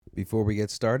Before we get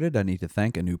started, I need to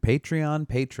thank a new Patreon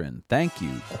patron. Thank you,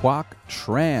 Quoc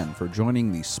Tran, for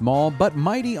joining the small but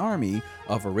mighty army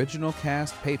of original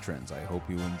cast patrons. I hope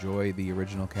you enjoy the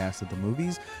original cast of the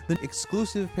movies, the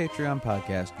exclusive Patreon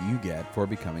podcast you get for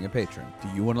becoming a patron. Do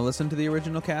you want to listen to the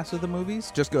original cast of the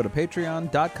movies? Just go to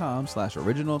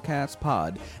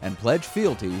patreon.com/originalcastpod and pledge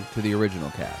fealty to the original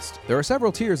cast. There are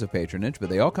several tiers of patronage, but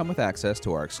they all come with access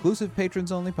to our exclusive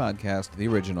patrons-only podcast, The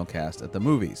Original Cast at the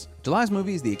Movies. July's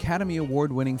movie is the Academy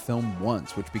Award-winning film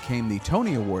Once, which became the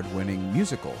Tony Award-winning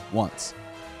musical Once.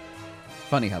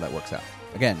 Funny how that works out.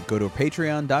 Again, go to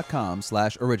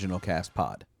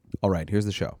patreon.com/originalcastpod. All right, here's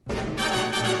the show.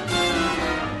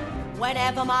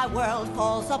 Whenever my world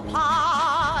falls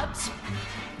apart,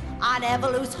 I never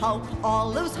lose hope or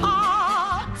lose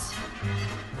heart.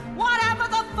 Whatever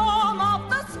the form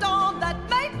of the storm that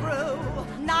may brew,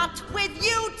 not with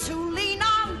you to lean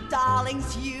on,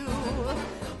 darlings, you.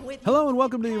 Hello and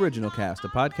welcome to The Original Cast, a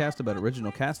podcast about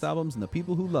original cast albums and the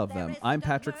people who love them. I'm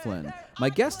Patrick Flynn. My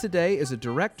guest today is a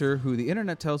director who the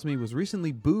internet tells me was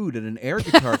recently booed at an air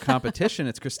guitar competition.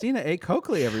 It's Christina A.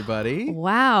 Coakley, everybody.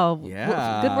 Wow.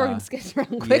 Yeah. Good work gets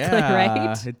around quickly,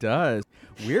 right? It does.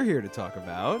 We're here to talk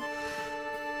about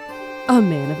A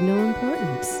Man of No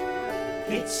Importance.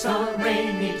 It's a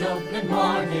rainy Dublin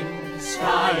morning,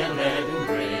 sky a leaden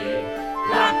grey.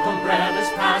 Black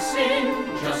umbrellas passing,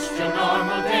 just a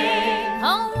normal day.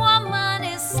 A woman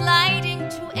is sliding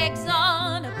 2 eggs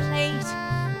on a plate,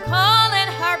 calling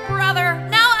her brother,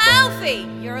 "Now Alfie,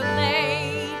 you're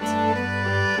late."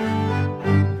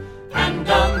 And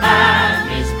a man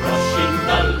is brushing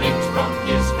the lint from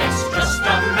his vest, just a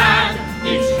man,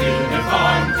 his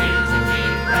uniform dignity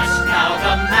pressed. Now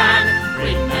the man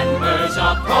remembers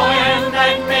a poem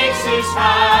that makes his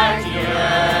heart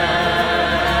yearn.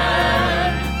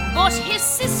 But his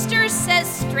sister says,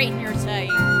 "Straighten your tie."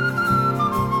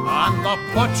 And the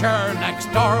butcher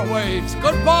next door waves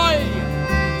goodbye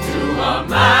To a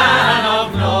man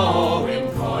of no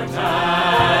importance.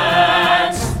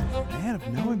 Man of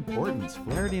No Importance,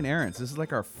 Flaherty and Aarons. This is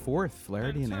like our 4th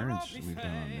Flaherty and Aarons we've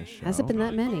done on this show. Has it been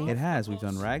that many? It has. We've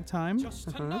done Ragtime,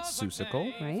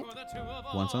 Seussical, Right?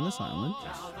 Once on This Island,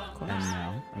 and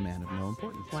now A Man of No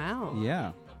Importance. Wow.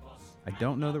 Yeah. I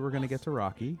don't know that we're going to get to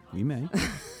Rocky. We may.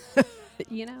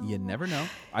 You know. You never know.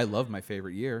 I love My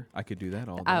Favorite Year. I could do that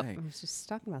all day. I was just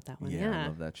talking about that one. I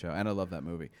love that show. And I love that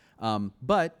movie.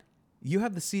 But you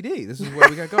have the CD. This is where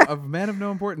we got to go. A Man of No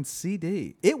Importance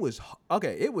CD. It was,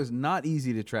 it was not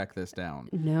easy to track this down.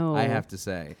 No. I have to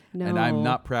say. No. And I'm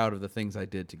not proud of the things I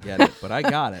did to get it, but I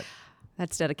got it.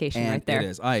 That's dedication And right there. it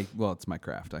is. Well, it's my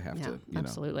craft. I have to,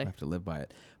 absolutely. I have to live by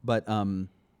it. But, so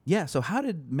how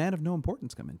did Man of No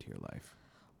Importance come into your life?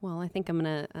 Well, I think I'm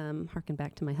going to harken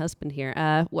back to my husband here.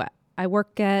 I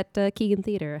work at Keegan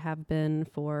Theater, have been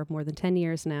for more than 10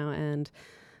 years now, and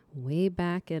way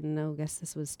back in, I guess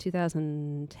this was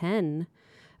 2010,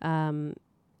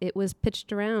 it was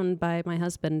pitched around by my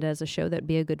husband as a show that'd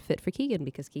be a good fit for Keegan,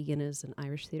 because Keegan is an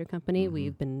Irish theater company. Mm-hmm.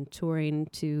 We've been touring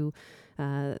to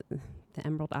the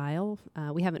Emerald Isle.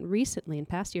 We haven't recently in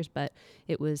past years, but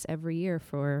it was every year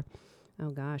for,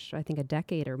 I think a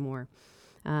decade or more.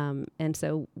 And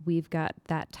so we've got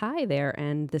that tie there,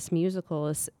 and this musical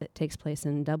it takes place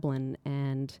in Dublin,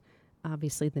 and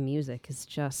obviously the music is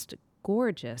just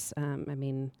gorgeous.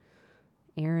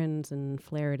 Aarons and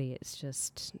Flaherty, it's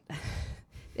just,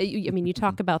 you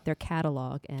talk about their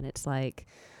catalog, and it's like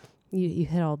you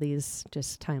hit all these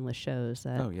just timeless shows.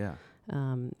 That,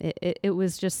 it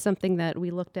was just something that we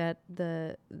looked at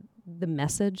the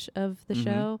message of the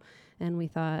show, and we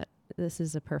thought this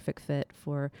is a perfect fit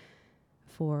for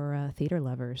theater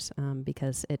lovers,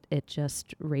 because it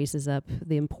just raises up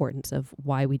the importance of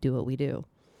why we do what we do.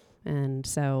 And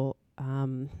so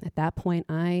at that point,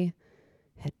 I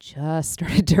had just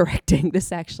started directing.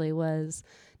 This actually was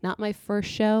not my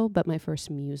first show, but my first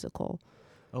musical.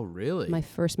 Oh, really? My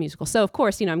first musical. So, of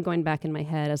course, I'm going back in my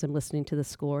head as I'm listening to the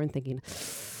score and thinking,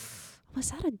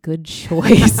 was that a good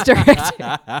choice directing?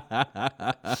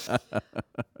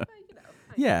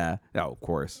 Yeah. Oh, of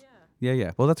course.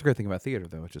 Yeah. Well, that's a great thing about theater,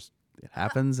 though. It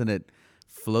happens and it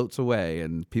floats away,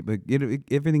 and people,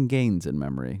 everything gains in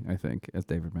memory, I think, as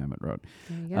David Mamet wrote.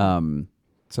 There you go.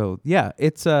 So yeah,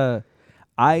 it's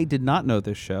I did not know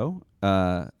this show.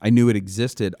 I knew it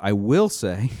existed. I will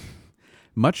say,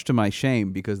 much to my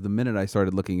shame, because the minute I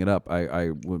started looking it up,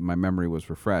 my memory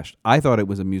was refreshed. I thought it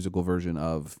was a musical version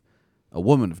of A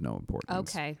Woman of No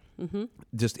Importance. Okay. Mm-hmm.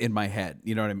 Just in my head,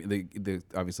 you know what I mean?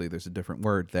 Obviously, there's a different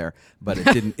word there, but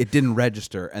it didn't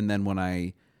register. And then when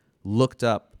I looked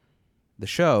up the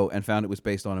show and found it was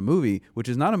based on a movie, which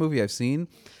is not a movie I've seen,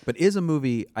 but is a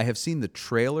movie I have seen the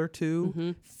trailer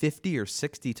to 50 or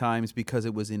 60 times because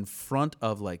it was in front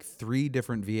of like 3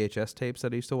 different VHS tapes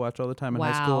that I used to watch all the time in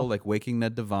high school, like Waking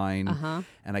Ned Divine,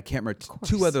 and I can't remember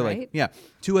two other right?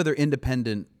 two other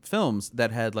independent films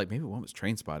that had like, maybe one was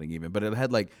Trainspotting even, but it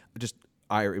had like just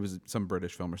it was some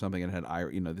British film or something, and it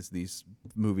had these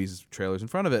movies trailers in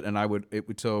front of it, and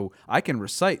so I can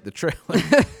recite the trailer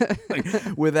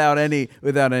like, without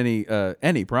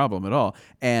any problem at all.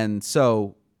 And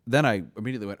so then I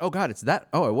immediately went, oh God, it's that.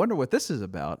 Oh, I wonder what this is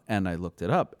about. And I looked it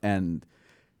up, and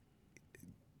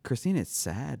Christina, it's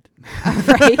sad.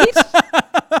 Right?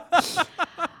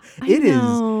 It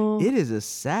is a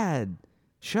sad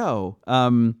show.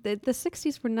 The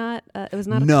 60s were not. It was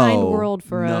not a kind world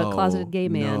for a closeted gay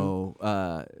man.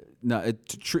 No,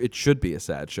 it should be a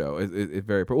sad show. It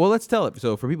very well. Let's tell it.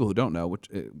 So for people who don't know, which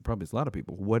probably is a lot of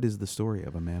people, what is the story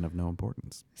of A Man of No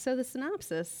Importance? So the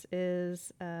synopsis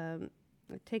is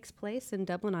it takes place in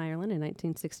Dublin, Ireland, in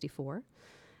 1964,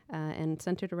 and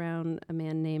centered around a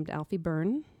man named Alfie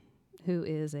Byrne, who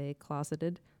is a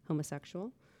closeted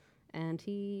homosexual, and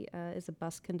he is a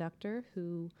bus conductor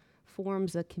who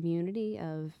forms a community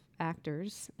of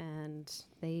actors, and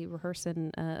they rehearse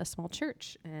in a small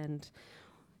church. And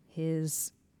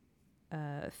his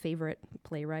favorite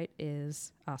playwright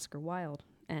is Oscar Wilde,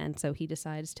 and so he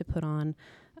decides to put on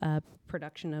a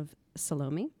production of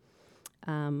Salome,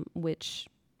 which,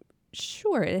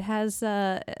 sure, it has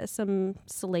some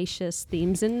salacious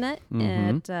themes in it,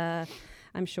 and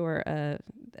I'm sure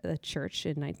a church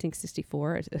in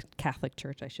 1964, a Catholic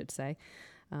church, I should say,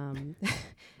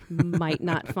 might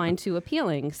not find too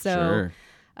appealing. So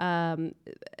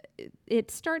it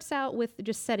starts out with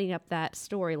just setting up that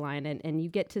storyline, and you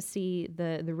get to see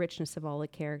the richness of all the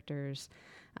characters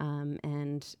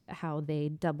and how they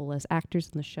double as actors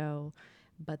in the show,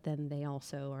 but then they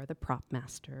also are the prop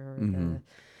master or the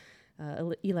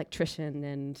electrician,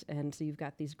 and so you've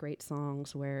got these great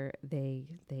songs where they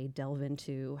delve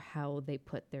into how they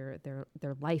put their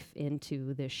life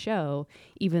into this show,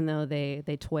 even though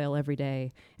they toil every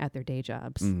day at their day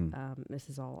jobs. This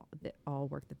is all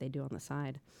work that they do on the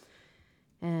side,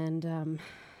 and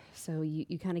so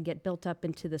you kind of get built up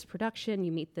into this production.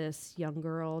 You meet this young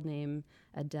girl named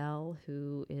Adele,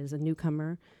 who is a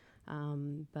newcomer,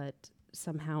 but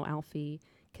somehow Alfie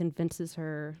convinces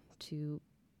her to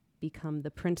become the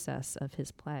princess of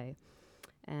his play.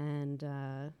 And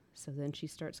so then she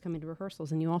starts coming to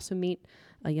rehearsals. And you also meet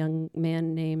a young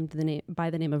man by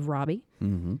the name of Robbie,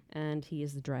 and he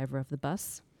is the driver of the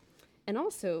bus. And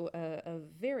also a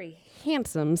very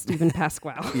handsome Stephen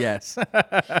Pasquale. Yes.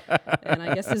 And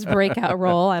I guess his breakout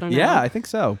role, I don't know. Yeah, I think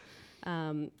so.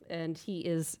 And he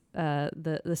is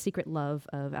the secret love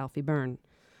of Alfie Byrne.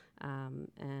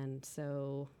 And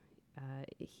so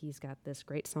he's got this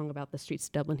great song about the streets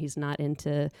of Dublin. He's not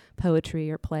into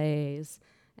poetry or plays,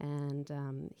 and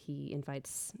he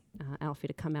invites Alfie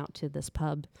to come out to this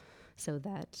pub so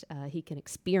that he can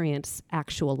experience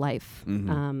actual life.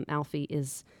 Alfie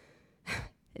is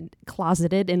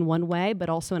closeted in one way, but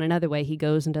also in another way. He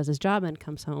goes and does his job and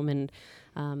comes home, and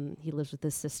he lives with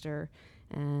his sister,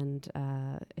 and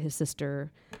his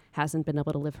sister hasn't been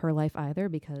able to live her life either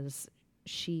because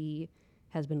she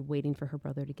has been waiting for her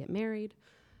brother to get married.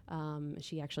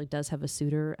 She actually does have a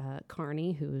suitor,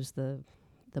 Carney, who's the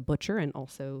butcher and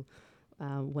also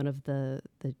one of the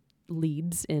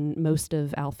leads in most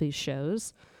of Alfie's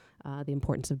shows. The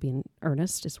Importance of Being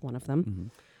Earnest is one of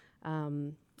them.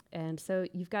 And so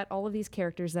you've got all of these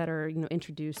characters that are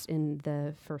introduced in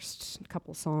the first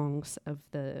couple songs of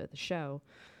the show.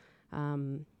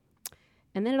 And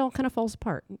then it all kind of falls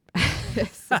apart.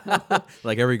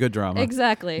 Like every good drama.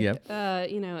 Exactly. Yep.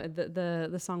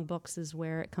 The song Books is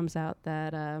where it comes out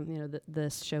that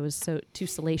this show is too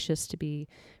salacious to be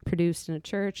produced in a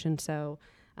church, and so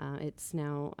it's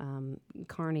now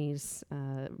Carney's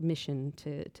mission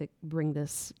to bring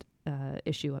this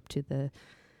issue up to the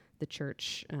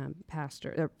church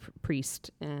pastor or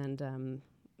priest, and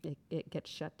it gets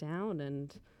shut down,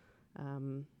 and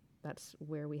that's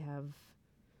where we have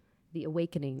the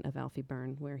awakening of Alfie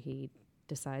Byrne, where he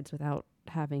decides without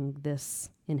having this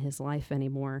in his life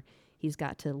anymore, he's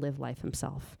got to live life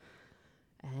himself.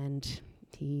 And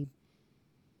he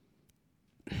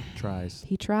tries.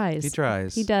 He tries. He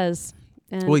tries. He does.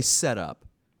 And well, he's set up.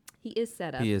 He is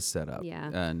set up. He is set up. Yeah.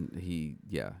 And he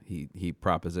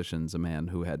propositions a man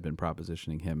who had been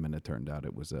propositioning him, and it turned out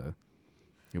it was a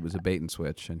bait and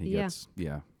switch, and he gets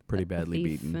pretty badly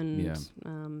beaten.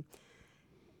 And,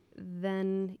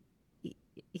 then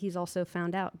he's also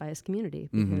found out by his community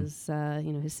because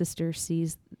his sister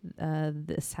sees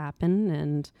this happen,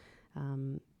 and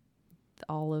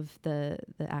all of the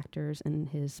actors in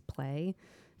his play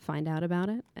find out about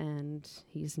it, and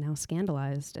he's now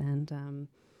scandalized, and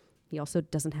he also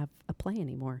doesn't have a play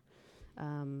anymore.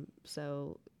 Or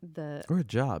a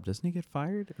job. Doesn't he get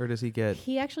fired, or does he get?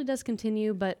 He actually does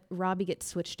continue, but Robbie gets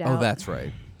switched out. Oh, that's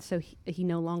right. So he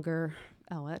no longer.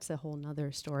 Oh, that's a whole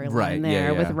nother storyline Right,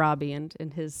 there yeah. with Robbie and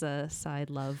his side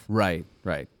love. Right.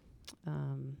 I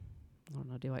don't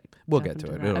know. Do I? We'll jump get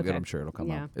to into it. that? Okay. I'm sure it'll come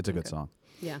Yeah, up. It's a good okay. song.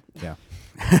 Yeah, Yeah.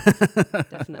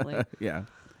 definitely. Yeah.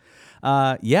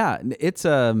 It's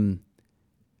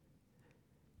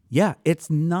it's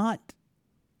not.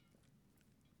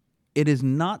 It is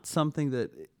not something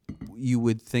that you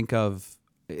would think of.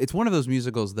 It's one of those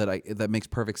musicals that makes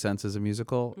perfect sense as a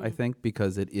musical, I think,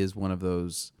 because it is one of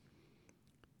those.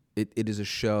 It is a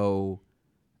show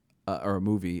or a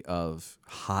movie of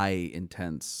high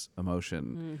intense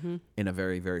emotion in a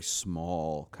very, very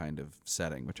small kind of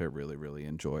setting, which I really, really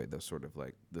enjoy. Those sort of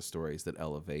like the stories that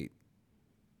elevate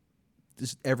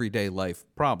just everyday life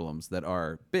problems that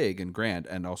are big and grand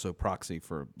and also proxy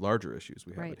for larger issues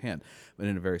we have at hand, but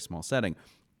in a very small setting.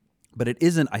 But it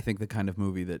isn't, I think, the kind of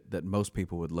movie that most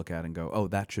people would look at and go, oh,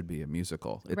 that should be a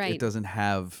musical. It doesn't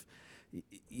have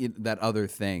that other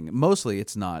thing. Mostly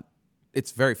it's not.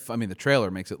 It's very, the trailer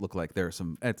makes it look like there's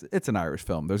some, it's an Irish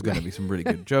film. There's going to be some really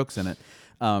good jokes in it.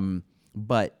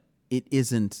 But it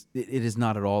isn't, it is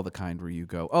not at all the kind where you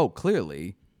go, oh,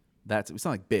 clearly it's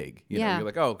not like Big. You know, you're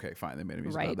like, oh, okay, fine. They made a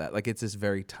musical out of that. Like, it's this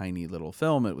very tiny little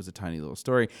film. It was a tiny little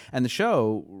story. And the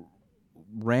show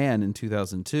ran in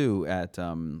 2002 at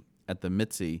the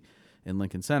Mitzi in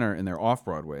Lincoln Center in their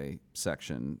Off-Broadway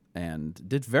section and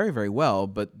did very, very well,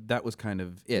 but that was kind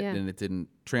of it. And it didn't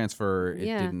transfer. It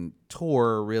didn't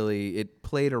tour, really. It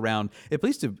played around. It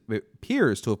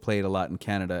appears to have played a lot in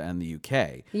Canada and the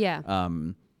UK. Yeah.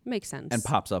 Makes sense. And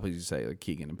pops up, as you say, like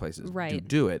Keegan and places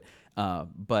do it.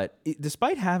 But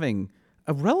despite having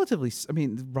a relatively,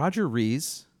 Roger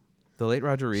Rees, the late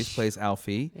Roger Rees plays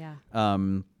Alfie. Yeah.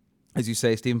 As you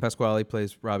say, Stephen Pasquale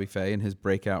plays Robbie Faye in his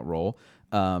breakout role.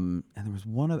 And there was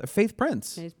one other, Faith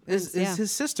Prince is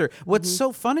his sister. What's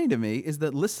so funny to me is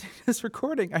that listening to this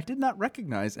recording, I did not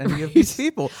recognize any of these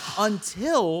people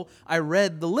until I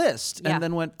read the list and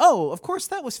then went, oh, of course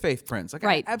that was Faith Prince. Like,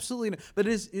 I absolutely know. But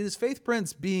it is Faith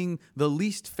Prince being the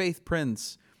least Faith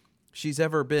Prince she's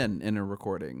ever been in a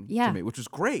recording to me, which was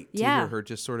great to hear her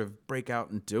just sort of break out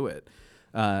and do it.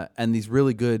 And these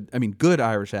really good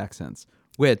Irish accents,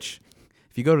 which,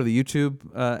 if you go to the YouTube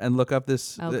and look up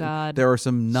this, there are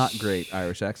some not great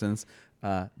Irish accents.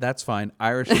 That's fine.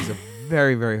 Irish is a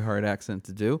very, very hard accent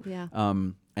to do,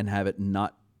 and have it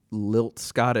not lilt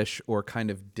Scottish or kind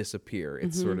of disappear.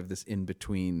 It's sort of this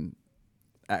in-between.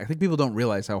 I think people don't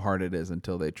realize how hard it is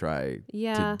until they try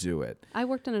to do it. I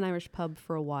worked in an Irish pub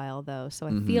for a while, though, so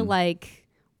I feel like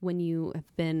when you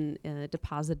have been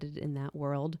deposited in that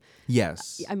world.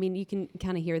 Yes. You can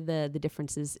kind of hear the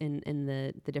differences in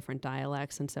the different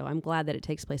dialects. And so I'm glad that it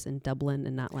takes place in Dublin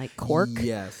and not like Cork.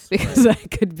 Yes. Because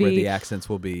that could be. Where the accents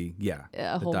will be,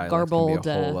 a whole garbled.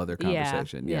 Can be a whole other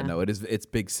conversation. No, it's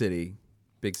big city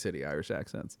Irish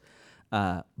accents.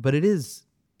 But it is,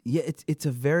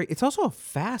 it's also a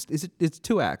fast, it's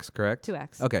 2 acts, correct? 2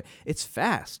 acts. Okay. It's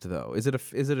fast though. Is it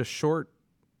a short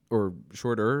or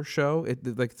shorter show?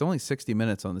 It's only 60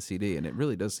 minutes on the CD, and it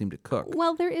really does seem to cook.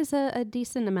 Well, there is a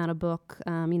decent amount of book.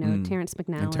 Terrence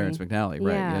McNally. And Terrence McNally,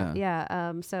 right?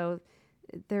 Yeah. So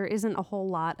there isn't a whole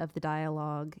lot of the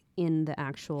dialogue in the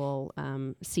actual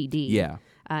CD. Yeah.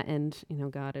 And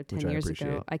 10 years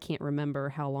ago, I can't remember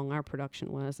how long our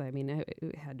production was.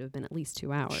 It had to have been at least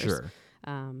 2 hours. Sure.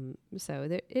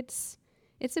 So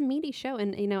it's a meaty show,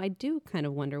 and I do kind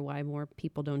of wonder why more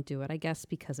people don't do it. I guess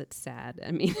because it's sad.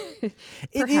 It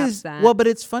perhaps is. that. Well, but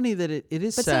it's funny that it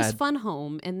is but sad. But so is Fun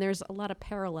Home, and there's a lot of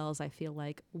parallels, I feel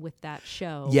like, with that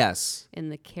show. Yes.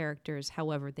 And the characters,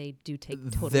 however, they do take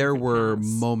totally There different were paths.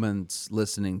 moments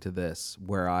listening to this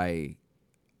where I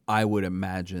would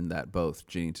imagine that both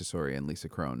Jeannie Tesori and Lisa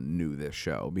Crone knew this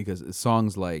show, because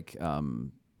songs like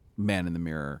Man in the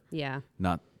Mirror. Yeah.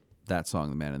 Not that song,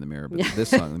 The Man in the Mirror, but this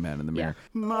song, The Man in the Mirror.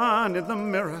 Man in the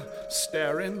mirror,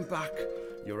 staring back,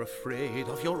 you're afraid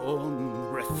of your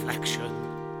own reflection.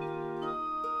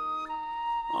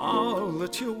 All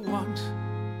that you want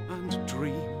and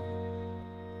dream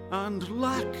and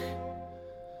lack,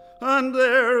 and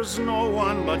there's no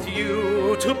one but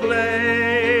you to blame.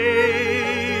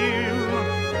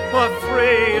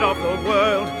 Afraid of the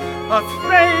world,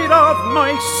 afraid of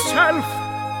myself,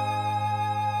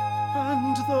 and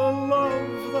and the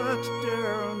love that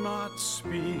dare not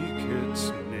speak its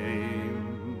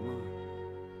name.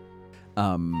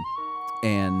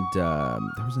 And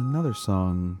there was another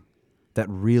song that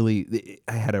really,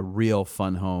 I had a real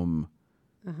fun home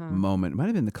moment. It might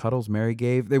have been the cuddles Mary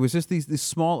gave. There was just these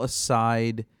small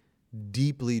aside,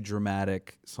 deeply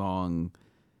dramatic song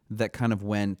that kind of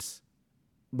went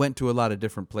to a lot of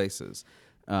different places.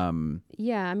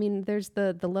 Yeah, I mean, there's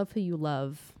the Love Who You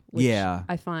Love, which Yeah.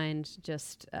 I find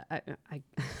just,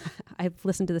 I've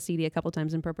listened to the CD a couple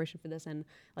times in preparation for this, and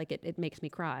like it makes me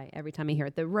cry every time I hear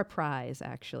it. The reprise,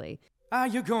 actually. Are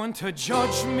you going to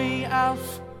judge me,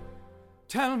 Alf?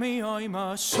 Tell me I'm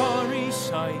a sorry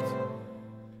sight.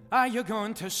 Are you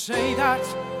going to say that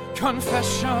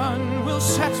confession will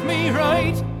set me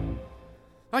right?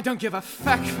 I don't give a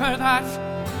feck for that.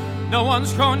 No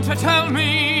one's going to tell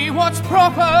me what's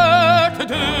proper to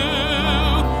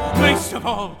do. Least of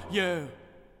all, you.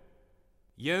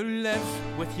 You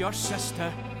live with your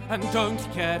sister and don't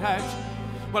get out.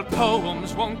 Well,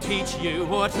 poems won't teach you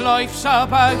what life's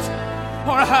about,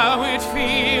 or how it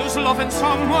feels loving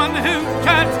someone who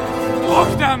can't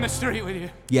walk down the street with you.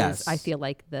 Yes. I feel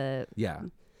like Yeah.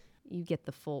 you get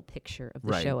the full picture of the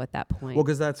Right. show at that point. Well,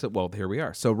 because here we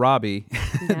are. So Robbie,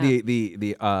 Yeah.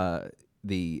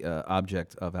 the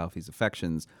object of Alfie's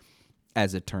affections,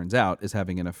 as it turns out, is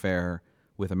having an affair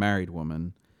with a married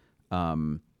woman,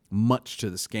 much to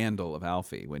the scandal of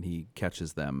Alfie when he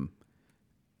catches them.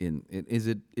 Are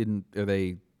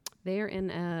they? They're in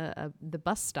the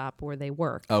bus stop where they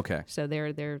work. Okay. So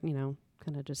they're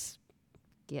kind of just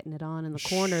getting it on in the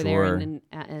corner Sure. there, and then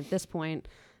at this point,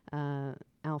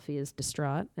 Alfie is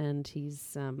distraught, and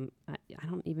he's I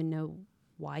don't even know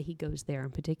why he goes there in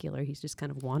particular. He's just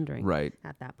kind of wandering Right.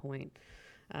 at that point.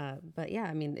 But yeah,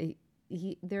 I mean,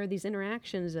 there are these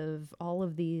interactions of all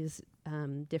of these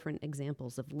different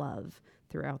examples of love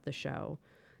throughout the show.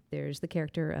 There's the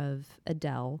character of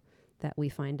Adele, that we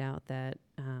find out that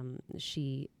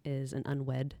she is an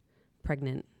unwed,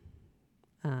 pregnant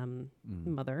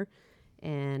mother,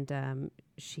 and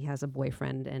she has a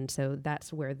boyfriend. And so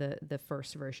that's where the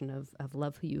first version of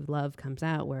Love Who You Love comes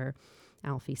out, where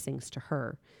Alfie sings to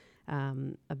her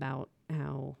about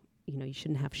how, you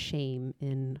shouldn't have shame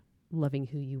in loving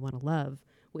who you want to love,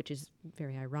 which is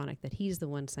very ironic that he's the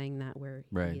one saying that, where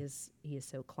Right. he is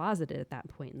so closeted at that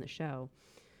point in the show.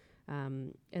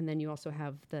 And then you also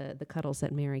have the cuddles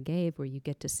that Mary gave, where you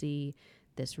get to see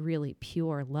this really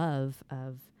pure love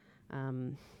of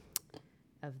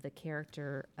the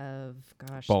character of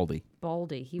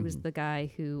Baldy. He was the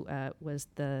guy who was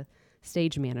the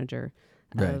stage manager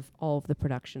Right. of all of the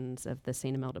productions of the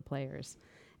St. Imelda Players,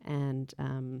 and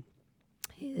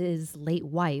his late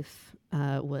wife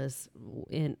was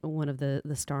in one of the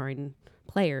starring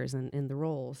players in the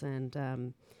roles,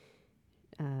 and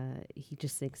he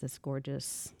just sings this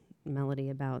gorgeous melody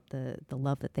about the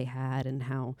love that they had and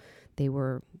how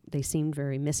they seemed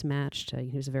very mismatched.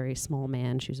 He was a very small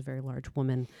man, she was a very large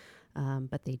woman,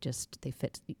 but they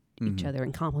fit each other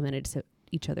and complemented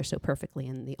each other so perfectly,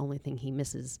 and the only thing he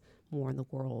misses more in the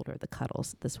world are the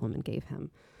cuddles that this woman gave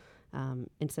him.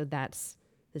 And so that's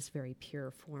this very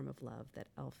pure form of love that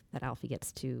Alfie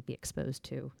gets to be exposed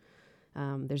to.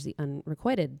 There's the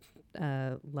unrequited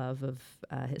love of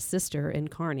his sister and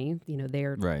Carney.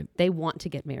 They want to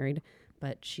get married,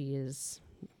 but she is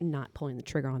not pulling the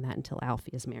trigger on that until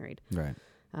Alfie is married. Right.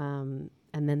 And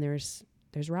then there's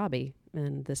Robbie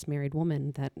and this married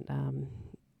woman that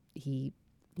he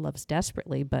loves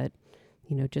desperately, but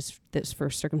just this for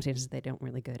circumstances they don't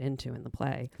really get into in the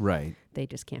play. Right. They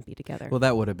just can't be together. Well,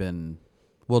 that would have been.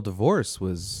 Well, divorce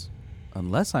was,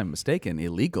 unless I'm mistaken,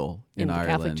 illegal in Ireland.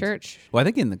 The Catholic Church. Well, I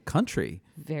think in the country.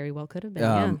 Very well could have been.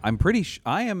 Yeah. I'm pretty.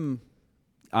 I am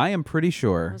pretty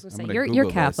sure. I was going to say you're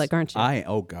Catholic, aren't you?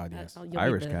 Oh God, yes.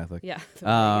 Irish Catholic. Yeah.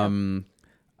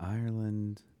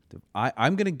 Ireland.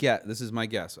 I'm going to get. This is my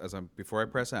guess. Before I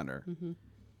press enter. Mm-hmm.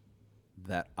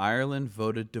 That Ireland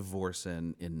voted divorce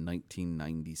in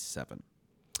 1997.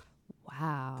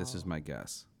 Wow. This is my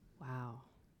guess. Wow.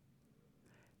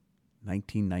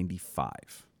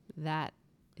 1995. That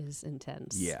is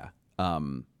intense. Yeah.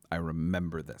 I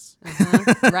remember this.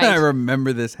 Right. I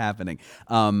remember this happening.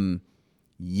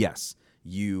 Yes.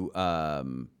 You.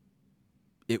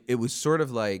 It was sort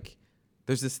of like.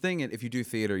 There's this thing, if you do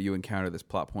theater, you encounter this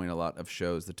plot point a lot of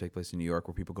shows that take place in New York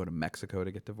where people go to Mexico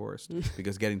to get divorced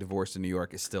because getting divorced in New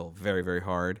York is still very, very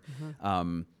hard.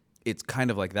 Mm-hmm. It's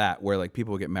kind of like that, where like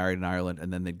people would get married in Ireland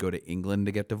and then they'd go to England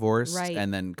to get divorced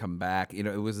and then come back. It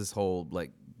was this whole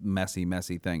like messy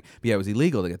thing. But yeah, it was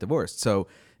illegal to get divorced. So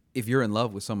if you're in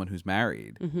love with someone who's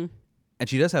married, and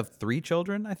she does have 3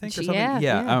 children, I think, or something.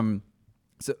 Yeah.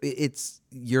 So it's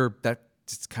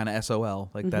kind of SOL.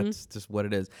 Like that's just what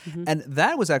it is. And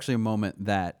that was actually a moment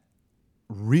that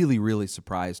really, really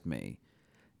surprised me.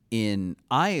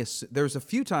 There's a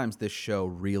few times this show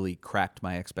really cracked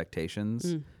my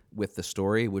expectations with the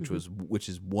story, which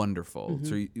is wonderful.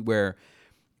 So where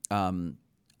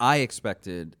I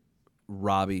expected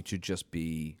Robbie to just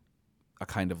be a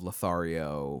kind of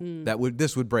Lothario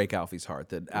this would break Alfie's heart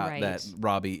that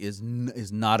Robbie is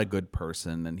not a good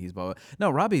person and he's blah, blah.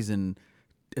 No, Robbie's in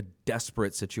a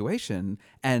desperate situation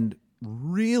and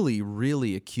really,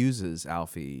 really accuses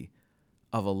Alfie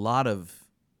of a lot of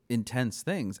intense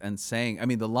things and saying, I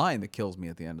mean, the line that kills me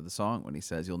at the end of the song when he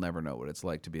says, "You'll never know what it's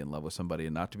like to be in love with somebody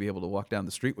and not to be able to walk down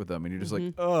the street with them," and you're just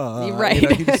like, "Oh," right?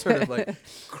 You just sort of like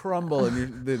crumble,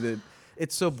 and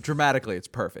it's so dramatically, it's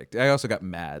perfect. I also got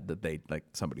mad that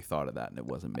somebody thought of that and it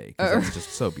wasn't me because it's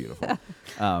just so beautiful.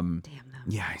 Damn them.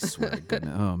 Yeah, I swear to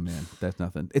goodness. Oh man, that's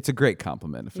nothing. It's a great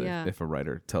compliment if a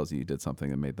writer tells you did something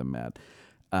that made them mad.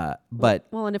 But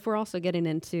and if we're also getting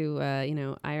into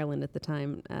Ireland at the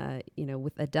time,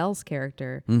 with Adele's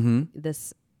character,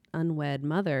 this unwed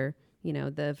mother,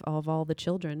 of all the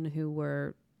children who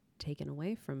were taken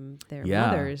away from their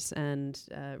mothers, and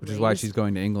which is why she's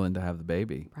going to England to have the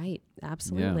baby. Right,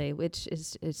 absolutely. Which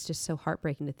is it's just so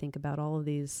heartbreaking to think about all of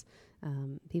these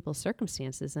people's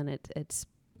circumstances, and it's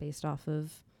based off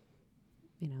of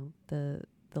the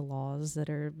laws that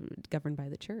are governed by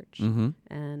the church,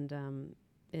 and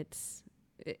it's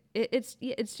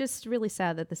just really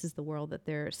sad that this is the world that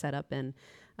they're set up in.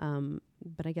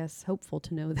 But I guess hopeful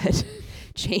to know that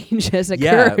change has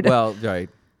occurred. Yeah, well, right.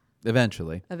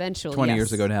 Eventually, 20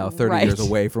 years ago now, 30 years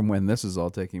away from when this is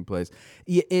all taking place.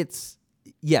 It's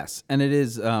yes, and it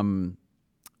is.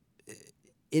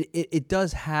 It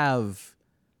does have.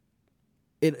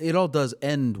 It all does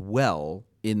end well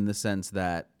in the sense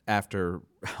that after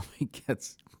he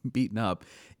gets beaten up,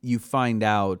 you find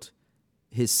out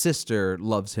his sister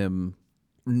loves him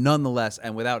nonetheless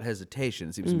and without hesitation.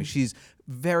 It seems to me she's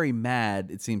very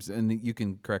mad. It seems, and you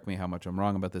can correct me how much I'm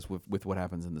wrong about this with what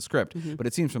happens in the script, but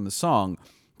it seems from the song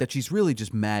that she's really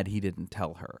just mad he didn't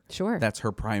tell her. Sure, that's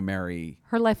her primary.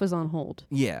 Her life was on hold.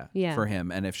 Yeah, for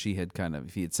him. And if he had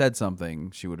said something,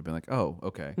 she would have been like, "Oh,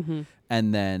 okay."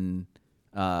 And then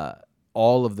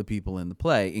all of the people in the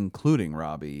play, including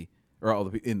Robbie, or all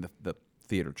in the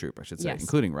theater troupe, I should say,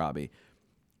 including Robbie,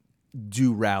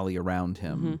 do rally around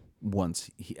him once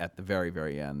at the very,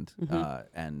 very end,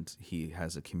 and he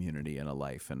has a community and a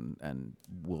life, and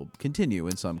will continue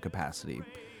in some capacity.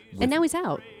 And now he's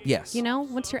out. Yes,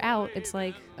 once you're out, it's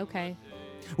like okay.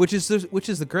 Which is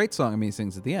the great song. I mean, he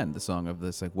sings at the end the song of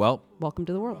this, like, well, welcome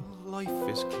to the world. Life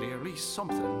is clearly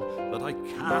something that I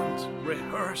can't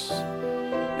rehearse.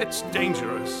 It's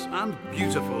dangerous and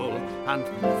beautiful and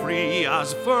free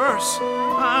as verse.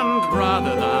 And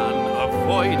rather than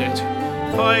avoid it,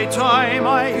 by time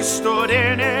I stood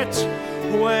in it,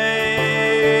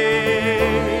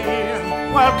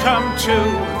 welcome to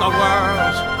the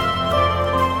world.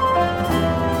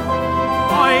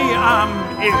 I am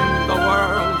in the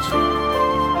world.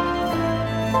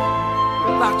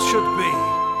 That should be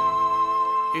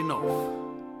enough.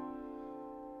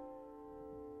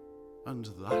 And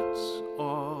that's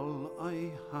all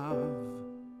I have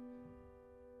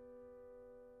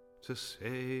to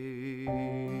say.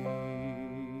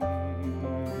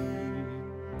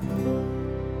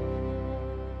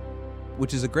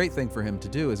 Which is a great thing for him to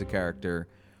do as a character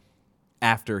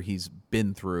after he's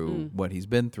been through what he's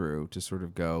been through, to sort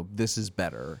of go, this is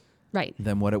better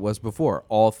than what it was before.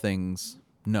 All things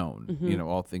known,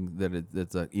 all things that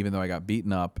it's even though I got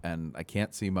beaten up and I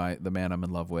can't see the man I'm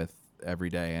in love with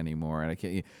every day anymore, and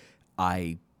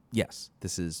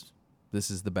this is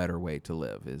the better way to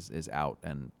live, is out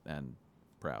and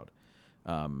proud,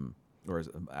 or as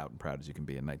out and proud as you can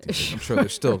be in 1960. I'm sure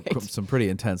there's still some pretty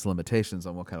intense limitations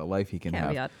on what kind of life he can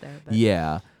have. There, but.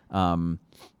 Yeah.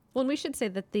 Well, and we should say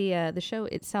that the show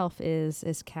itself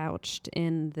is couched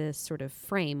in this sort of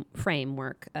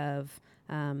framework of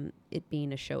it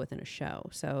being a show within a show.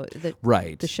 So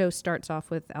the show starts off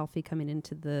with Alfie coming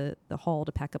into the hall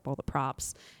to pack up all the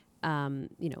props.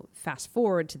 Fast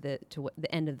forward to the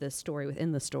end of the story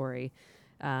within the story.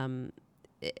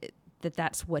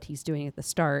 That's what he's doing at the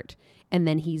start, and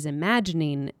then he's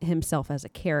imagining himself as a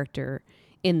character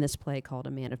in this play called A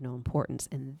Man of No Importance,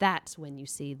 and that's when you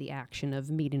see the action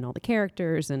of meeting all the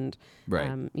characters and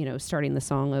starting the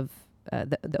song of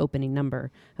the opening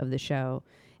number of the show.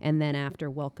 And then after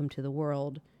Welcome to the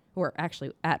World, or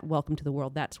actually at Welcome to the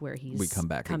World, that's where we come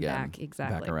back again,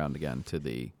 exactly, back around again to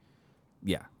the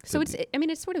yeah. So it's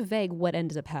sort of vague what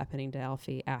ends up happening to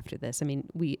Alfie after this. I mean,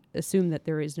 we assume that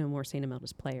there is no more St.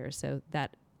 Imelda's players, so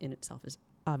that in itself is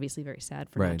obviously very sad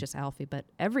for not just Alfie, but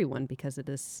everyone, because of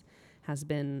this has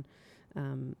been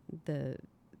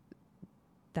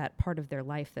that part of their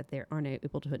life that they aren't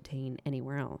able to attain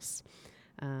anywhere else.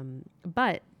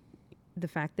 But the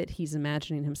fact that he's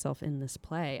imagining himself in this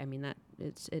play, I mean, that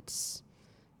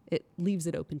it leaves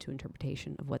it open to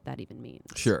interpretation of what that even means.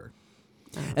 Sure.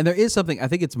 And there is something, I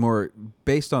think it's more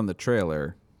based on the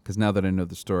trailer, because now that I know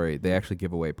the story, they actually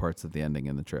give away parts of the ending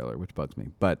in the trailer, which bugs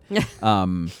me. But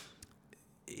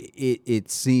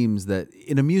it seems that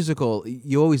in a musical,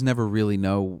 you always never really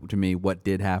know, to me, what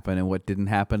did happen and what didn't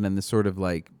happen, and the sort of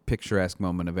like picturesque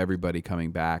moment of everybody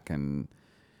coming back and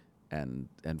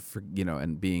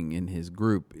being in his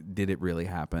group. Did it really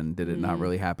happen? Did it not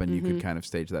really happen? You could kind of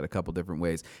stage that a couple different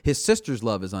ways. His sister's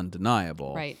love is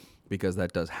undeniable, right? Because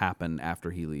that does happen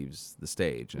after he leaves the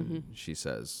stage, and she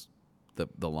says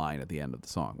the line at the end of the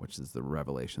song, which is the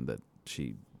revelation that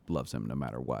she loves him no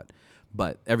matter what.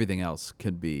 But everything else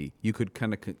could be, you could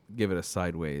kind of give it a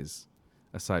sideways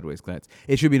glance.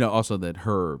 It should be known also that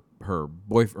her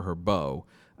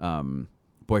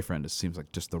boyfriend seems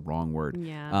like just the wrong word.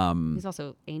 Yeah, he's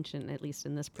also ancient, at least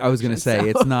in this production. I was going to say,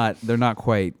 it's not, they're not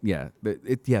quite,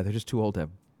 they're just too old to have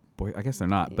boy. I guess they're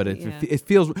not, but it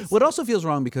feels, what also feels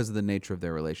wrong because of the nature of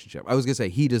their relationship. I was going to say,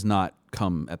 he does not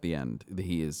come at the end.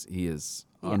 He is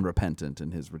unrepentant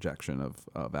in his rejection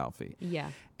of Alfie. Yeah.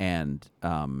 And,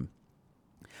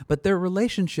 but their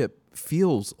relationship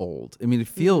feels old. I mean, it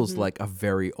feels like a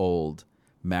very old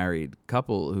married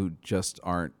couple who just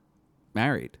aren't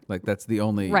married. Like, that's the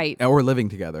only, right. Or living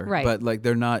together. Right. But like,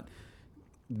 they're not,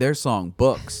 their song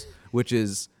Books, which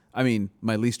is, I mean,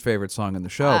 my least favorite song in the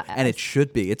show, and it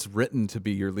should be. It's written to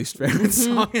be your least favorite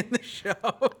song in the show.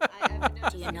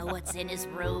 Do you know what's in his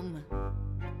room?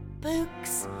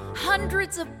 Books.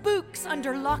 Hundreds of books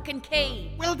under lock and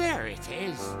key. Well, there it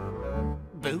is.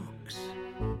 Books.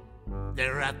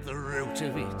 They're at the root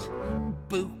of it.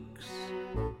 Books.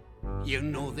 You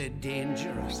know they're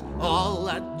dangerous. All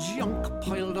that junk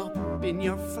piled up in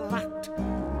your flat.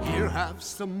 Here, have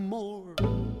some more.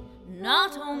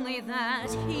 Not only that,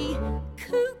 he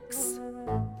cooks.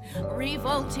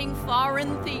 Revolting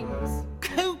foreign things.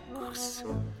 Cooks.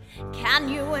 Can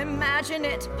you imagine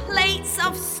it? Plates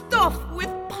of stuff with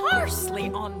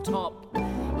parsley on top.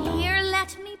 Here,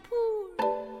 let me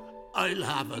pour. I'll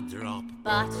have a drop.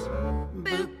 But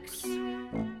books.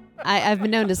 I've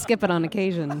been known to skip it on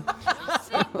occasion.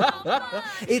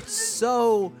 It's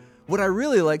so... What I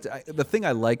really liked, the thing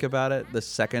I like about it the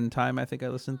second time I think I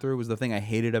listened through was the thing I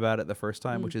hated about it the first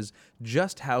time, which is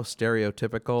just how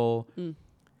stereotypical...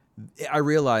 I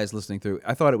realized listening through,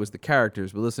 I thought it was the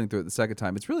characters, but listening through it the second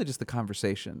time, it's really just the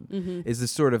conversation. Is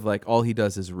this sort of like, all he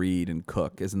does is read and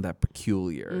cook. Isn't that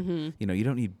peculiar? You know, you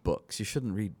don't need books. You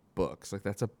shouldn't read books. Like,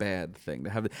 that's a bad thing to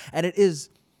have. And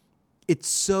it's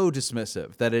so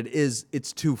dismissive that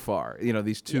it's too far. You know,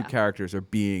 these two characters are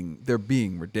being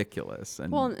ridiculous.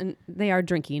 And they are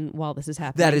drinking while this is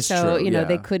happening. That is so, true. You know,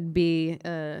 they could be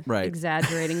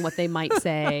exaggerating what they might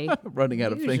say. Running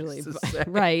out of things to say.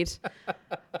 Right.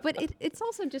 But it's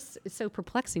also just so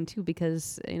perplexing too,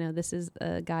 because, you know, this is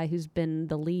a guy who's been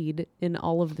the lead in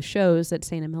all of the shows that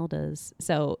St. Imelda's.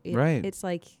 So it's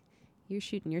like you're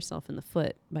shooting yourself in the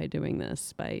foot by doing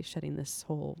this, by shutting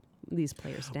these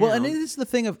players down. Well, and it is the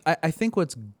thing of, I think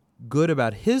what's good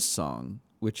about his song,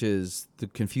 which is the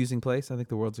confusing place. I think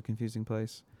the world's a confusing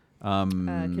place.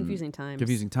 Confusing Times.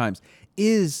 Confusing Times.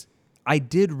 Is I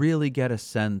did really get a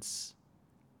sense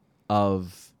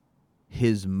of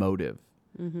his motive.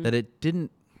 That it didn't,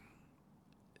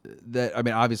 that, I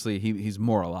mean, obviously he's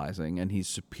moralizing and he's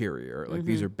superior. Like,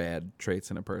 these are bad traits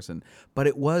in a person. But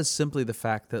it was simply the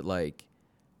fact that, like,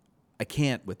 I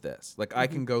can't with this. Like, I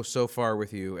can go so far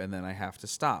with you and then I have to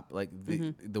stop. Like,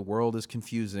 the world is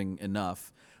confusing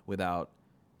enough without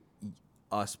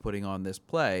us putting on this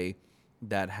play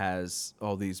that has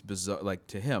all these bizarre, like,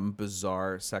 to him,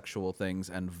 bizarre sexual things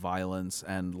and violence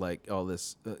and, like, all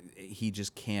this. He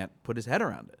just can't put his head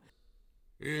around it.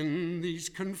 In these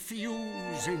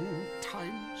confusing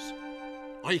times,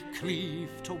 I cleave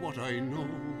to what I know,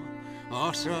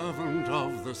 a servant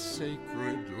of the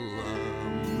sacred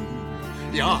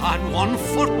Lamb. You had 1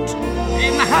 foot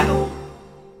in hell,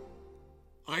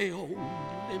 I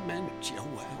only meant you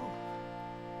well.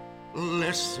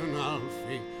 Listen,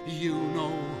 Alfie, you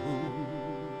know who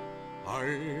I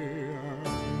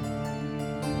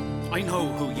am. I know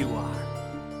who you are.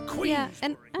 Yeah,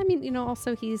 and I mean, you know,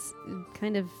 also he's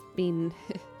kind of being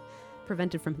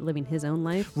prevented from living his own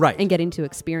life, right, and getting to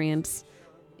experience,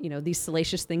 these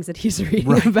salacious things that he's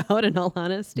reading about, in all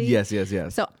honesty. Yes.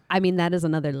 So, I mean, that is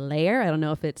another layer. I don't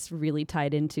know if it's really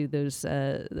tied into those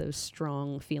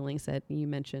strong feelings that you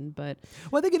mentioned, but...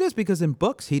 Well, I think it is, because in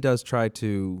books, he does try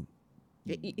to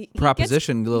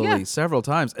proposition gets, Lily several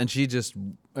times, and she just,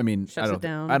 I mean, Shuts it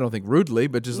down. I don't think rudely,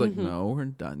 but just like, no, we're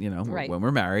done. Right. When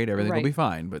we're married, everything will Right. be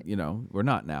fine, but we're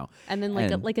not now. And then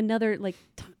another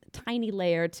tiny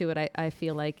layer to it, I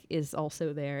feel like is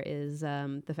also there is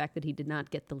the fact that he did not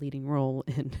get the leading role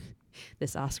in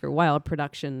this Oscar Wilde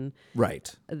production.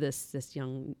 Right. This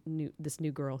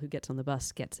new girl who gets on the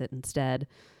bus gets it instead.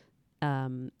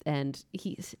 And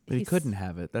he couldn't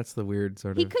have it. That's the weird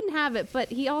sort of... He couldn't have it, but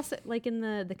he also, like in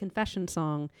the confession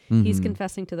song, Mm-hmm. he's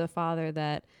confessing to the father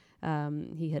that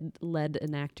he had led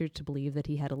an actor to believe that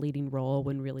he had a leading role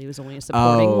when really it was only a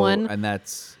supporting one. And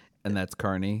that's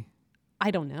Carney. I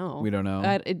don't know. We don't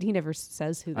know. He never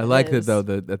says who that I like is. that, though,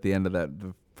 that at the end of that,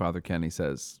 the Father Kenny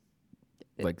says,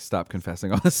 like, stop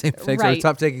confessing all the same things, or Right.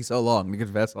 stop taking so long to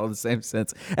confess all the same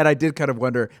sins. And I did kind of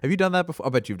wonder, have you done that before? I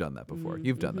bet you've done that before.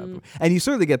 You've done that before. And you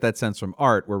certainly get that sense from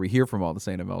Art, where we hear from all the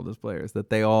St. Imelda's players, that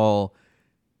they all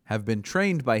have been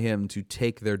trained by him to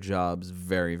take their jobs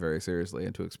very, very seriously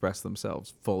and to express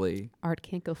themselves fully. Art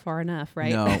can't go far enough,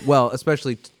 right? No, well,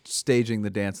 especially staging the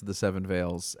Dance of the Seven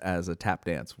Veils as a tap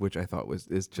dance, which I thought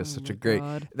is just such a great...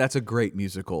 God. That's a great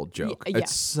musical joke. Yeah.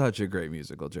 It's such a great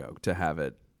musical joke to have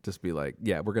it just be like,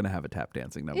 yeah, we're going to have a tap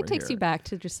dancing number. It takes here. you back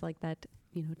to just like that,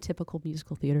 typical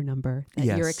musical theater number that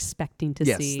Yes. you're expecting to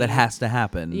see. Yes, that has to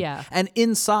happen. Yeah. And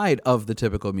inside of the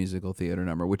typical musical theater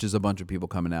number, which is a bunch of people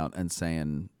coming out and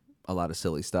saying a lot of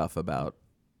silly stuff about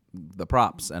the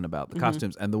props and about the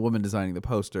costumes, and the woman designing the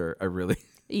poster, I really,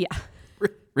 Yeah.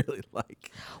 really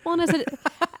like. Well, and as it...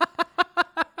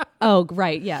 Oh,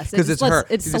 right, yes. Because it's her.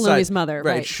 It's You Salome's decide- mother, Right.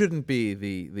 right. It shouldn't be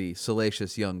the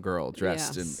salacious young girl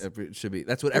dressed Yes. in. It should be.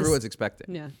 That's what everyone's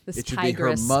expecting. Yeah, this it should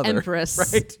tigress, be her mother, empress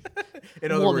right?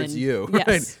 In other words, woman. you. Yes,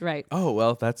 right. right. Oh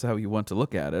well, that's how you want to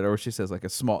look at it. Or she says like a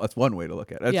small. That's one way to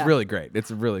look at it. It's Yeah. really great. It's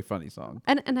a really funny song.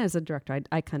 And as a director,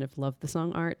 I kind of love the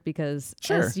song Art because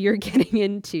Sure. as you're getting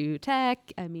into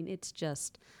tech, I mean, it's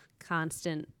just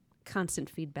constant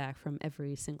feedback from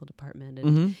every single department.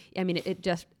 And I mean, it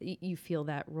just, you feel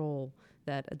that role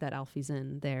that Alfie's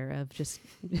in there of just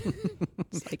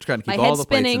Like, trying to my keep all head's the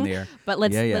plates spinning, in the air. but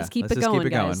let's keep Let's it just going, keep it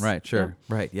guys. going. Right. Sure.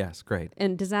 Yeah. Right. Yes. Great.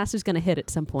 And disaster's going to hit at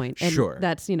some point. And Sure.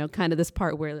 that's, kind of this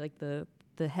part where like the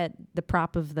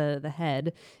prop of the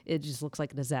head, it just looks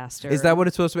like a disaster. Is that what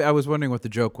it's supposed to be? I was wondering what the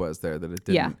joke was there, that it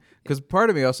didn't. Yeah. Because part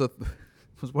of me also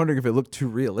was wondering if it looked too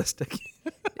realistic.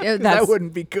 Yeah, That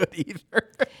wouldn't be good either.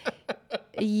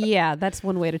 Yeah, that's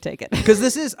one way to take it. Because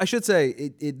this is, I should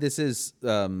say, this is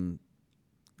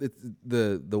it's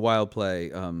the Wild play.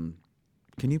 Can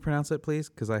you pronounce it, please?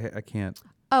 Because I can't.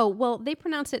 Oh, well, they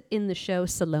pronounce it in the show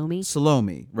Salome.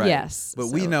 Salome, right? Yes, but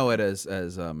we so- know it as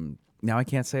now I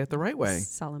can't say it the right way.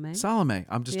 Salome. Salome.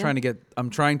 I'm just trying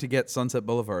to get Sunset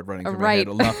Boulevard running through my Right.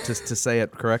 head enough to say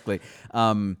it correctly.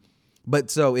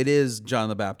 But so it is John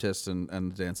the Baptist and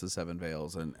the Dance of the Seven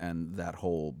Veils and that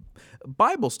whole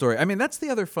Bible story. I mean, that's the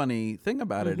other funny thing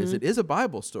about it is it is a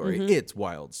Bible story. It's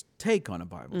Wilde's take on a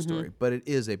Bible story, but it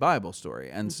is a Bible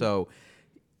story. And so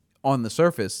on the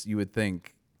surface, you would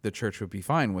think the church would be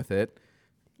fine with it.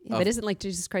 Yeah, but isn't like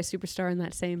Jesus Christ Superstar in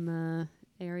that same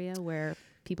area where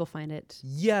people find it?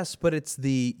 Yes, but it's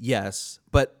the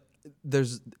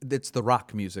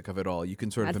rock music of it all. You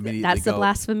can sort of immediately That's go, the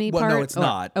blasphemy well, part? no, it's Or-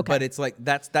 not. okay. But it's like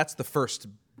that's the first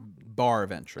bar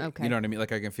of entry. Okay. You know what I mean?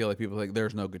 Like I can feel like people like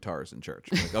there's no guitars in church.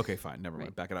 I'm like, okay, fine, never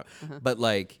mind, back it up. But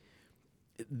like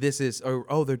this is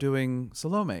they're doing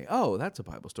Salome. Oh, that's a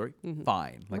Bible story.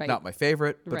 Fine. Like Right. not my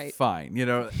favorite, but Right. fine.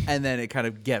 And then it kind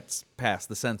of gets past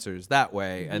the censors that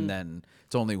way, and then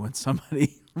it's only when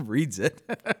somebody reads it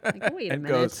Like, wait a and minute.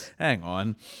 goes, hang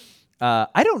on.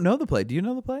 I don't know the play. Do you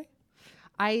know the play?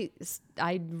 I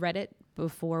read it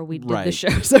before we did the Right. show,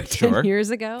 so 10 Sure. years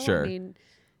ago. Sure. I mean,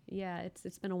 yeah,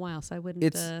 it's been a while, so I wouldn't.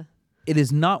 It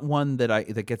is not one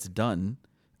that gets done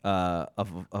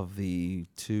of the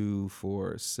 2,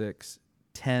 4, 6,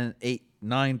 10, 8,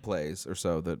 9 plays or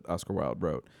so that Oscar Wilde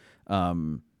wrote.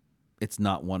 It's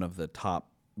not one of the top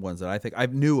ones that I think I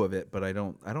knew of it, but I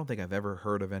don't think I've ever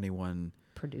heard of anyone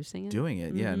producing it. doing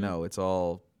it. Yeah, no, it's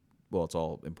all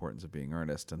Importance of Being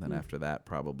Earnest, and then after that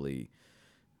probably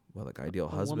like Ideal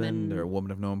Husband Woman. or A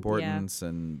Woman of No Importance,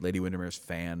 and Lady Windermere's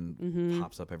Fan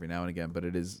pops up every now and again, but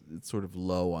it's sort of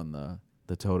low on the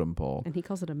totem pole. And he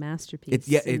calls it a masterpiece.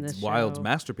 It's the Wilde's show.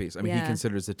 masterpiece. I mean, he Yeah.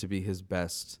 considers it to be his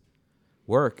best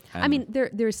work. I mean,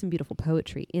 there's some beautiful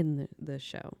poetry in the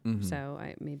show, so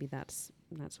maybe that's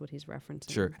what he's referencing.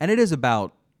 sure, and it is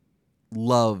about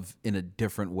love in a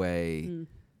different way.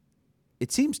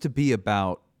 It seems to be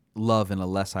about love in a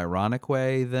less ironic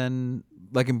way than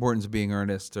like Importance of Being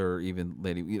Earnest or even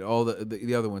Lady, all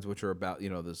the other ones, which are about,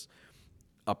 this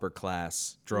upper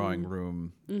class drawing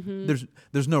room.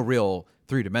 There's no real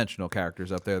three-dimensional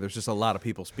characters up there. There's just a lot of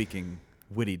people speaking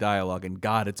witty dialogue, and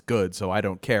God, it's good, so I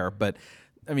don't care. But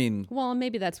I mean, well,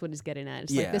 maybe that's what he's getting at.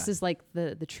 It's like this is like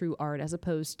the true art, as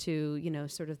opposed to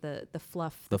sort of the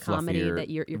fluff, the comedy fluffier, that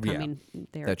you're coming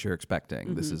there. that you're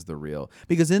expecting. This is the real,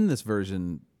 because in this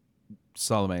version,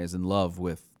 Salome is in love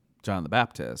with John the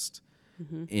Baptist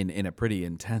in a pretty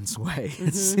intense way.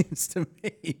 It seems to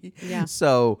me. Yeah.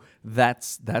 So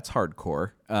that's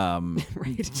hardcore.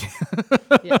 Right.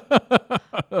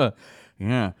 Yeah.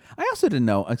 Yeah. I also didn't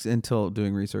know until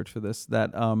doing research for this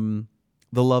that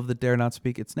the love that dare not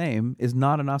speak its name is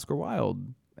not an Oscar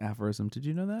Wilde aphorism. Did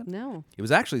you know that? No. It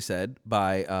was actually said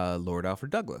by Lord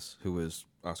Alfred Douglas, who was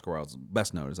Oscar Wilde's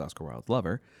best known as Oscar Wilde's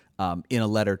lover, in a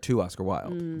letter to Oscar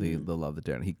Wilde. The love that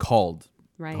dare not. He called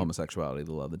homosexuality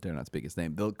the love that dare not speak its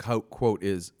name. The quote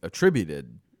is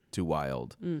attributed to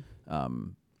Wilde,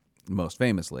 most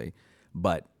famously,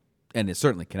 and is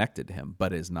certainly connected to him,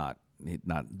 but is not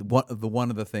one of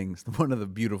the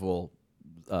beautiful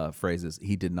phrases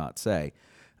he did not say.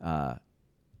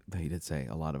 He did say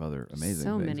a lot of other amazing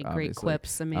so things. many obviously. great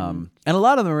quips. I mean, and a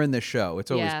lot of them are in this show.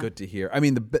 It's always Yeah. good to hear. I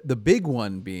mean, the big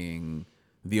one being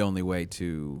the only way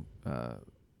to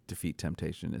defeat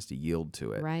temptation is to yield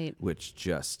to it, Right. which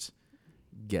just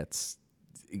gets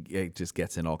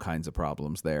in all kinds of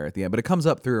problems there at the end. But it comes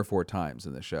up 3 or 4 times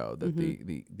in the show that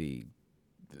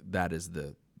that is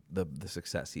the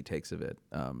success he takes of it.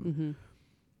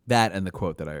 That and the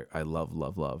quote that I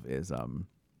love is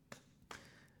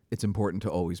it's important to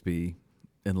always be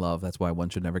in love. That's why one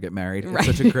should never get married. It's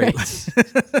such a great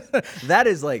that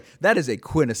is a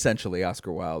quintessentially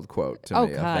Oscar Wilde quote to me. God,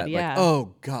 of that. yeah. Like,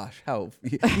 oh gosh, how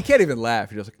you can't even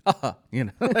laugh. You're just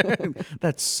like,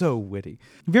 that's so witty.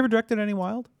 Have you ever directed any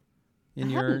Wilde in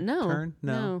your turn?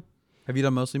 No. Have you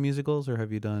done mostly musicals, or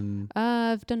have you done?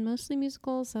 I've done mostly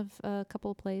musicals. I've a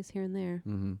couple of plays here and there,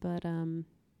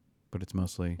 But it's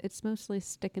mostly. it's mostly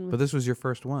sticking with. But this was your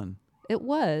first one. It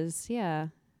was, yeah.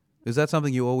 Is that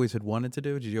something you always had wanted to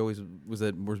do? Did you always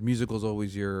were musicals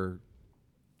always your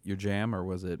jam, or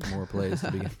was it more plays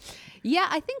to begin? Yeah,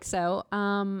 I think so.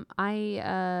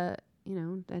 I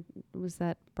was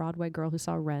that Broadway girl who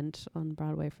saw Rent on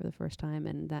Broadway for the first time,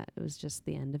 and that was just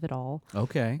the end of it all.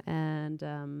 Okay. And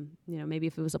maybe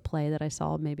if it was a play that I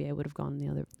saw, maybe I would have gone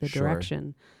the Sure.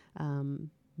 direction.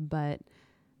 But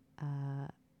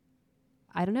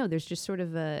I don't know. There's just sort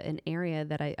of an area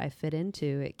that I fit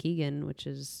into at Keegan, which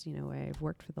is where I've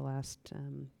worked for the last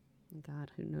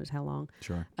God, who knows how long.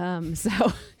 Sure. So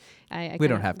I We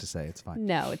don't have to say. It's fine.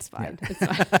 No, it's fine. It's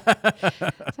fine.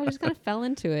 So I just kind of fell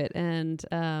into it, and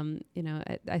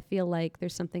I feel like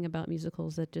there's something about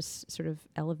musicals that just sort of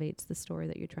elevates the story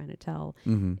that you're trying to tell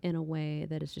in a way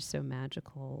that is just so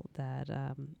magical that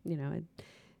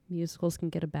musicals can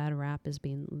get a bad rap as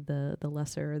being the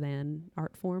lesser than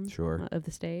art form of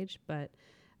the stage, but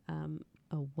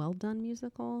a well done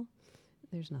musical,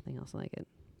 there's nothing else like it.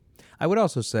 I would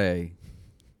also say,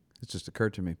 it just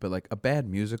occurred to me, but like a bad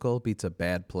musical beats a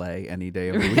bad play any day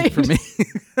of the week for me.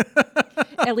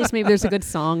 At least maybe there's a good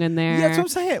song in there. Yeah, that's what I'm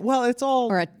saying. Well, it's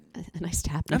all Or a nice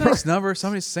tap a number. nice number.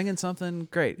 Somebody's singing something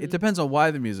great. It depends on why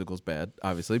the musical's bad,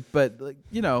 obviously. But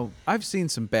I've seen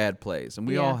some bad plays, and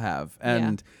we all have.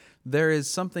 And there is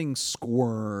something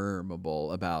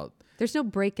squirmable about. There's no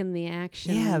break in the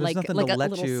action. Yeah, there's nothing to a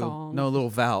let little you. song. No little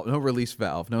valve, no release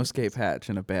valve, no escape hatch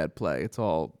in a bad play. It's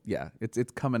all it's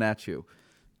coming at you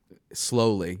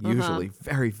slowly, usually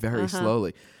very very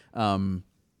slowly.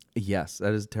 Yes,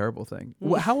 that is a terrible thing.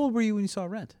 How old were you when you saw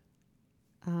Rent?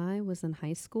 I was in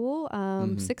high school,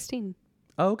 16.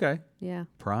 Oh, okay. Yeah.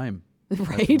 Prime.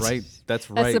 Right. That's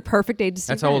right. That's the perfect age to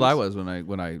see That's how old Rent. I was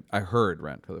when I heard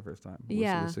Rent for the first time.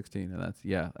 I was 16, and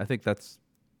I think that's.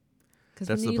 Because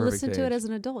That's when the you perfect listen to it age. as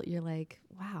an adult, you're like,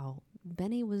 wow,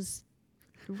 Benny was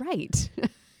right.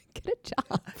 Get a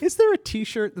job. Is there a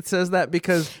T-shirt that says that?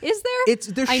 Because Is there?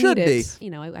 there I should need be.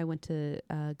 it. I went to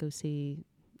go see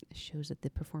shows at the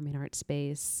Performing Arts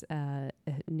Space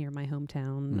near my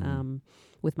hometown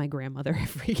with my grandmother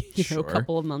every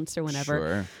couple of months or whenever.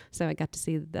 Sure. So I got to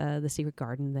see the Secret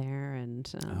Garden there, and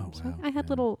so I had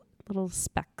little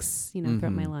specks,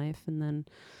 throughout my life, and then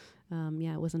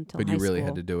it wasn't until But high you really school.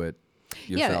 had to do it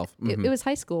yourself. Yeah, it was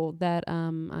high school that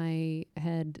I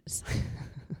had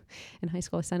in high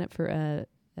school. I signed up for a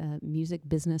music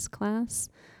business class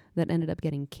that ended up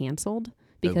getting canceled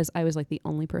because I was like the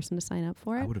only person to sign up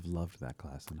for it. I would have loved that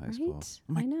class in high school. Right?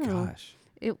 Oh my I know. gosh.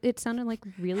 It sounded like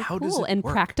really How does cool it and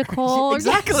work? practical.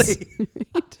 Exactly.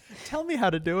 Yes. Tell me how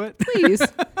to do it. Please.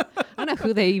 I don't know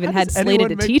who they even How had does slated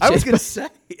anyone to teach I was it. going to say,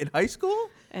 in high school?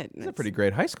 It's a It's- pretty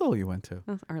great high school you went to.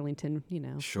 well, Arlington, you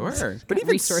know. Sure. got But even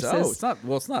resources.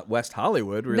 so, it's not West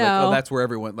Hollywood where you're like, No. oh, that's where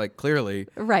everyone, like, clearly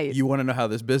Right. you want to know how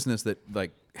this business that,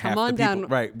 like, half Come on the people, down.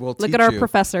 right, we'll Look teach at our you.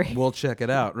 professor. We'll check it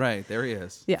out. Right. There he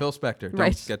is. Yeah. Phil Spector. Don't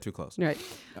Right. get too close. Right.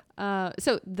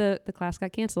 So the class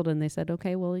got canceled, and they said,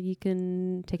 okay, well, you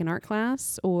can take an art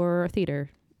class or theater.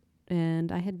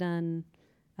 And I had done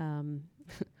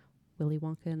Willy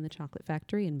Wonka and the Chocolate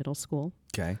Factory in middle school,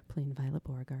 Okay. playing Violet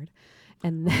Beauregard.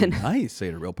 And then, Nice. Say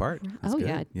it a real part. That's oh, good.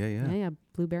 yeah. Yeah. Yeah,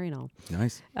 Blueberry and all.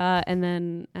 Nice. And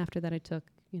then after that, I took,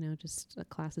 just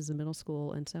classes in middle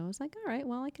school. And so I was like, all right,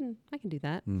 well, I can do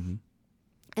that. Mm-hmm.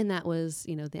 And that was,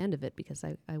 the end of it, because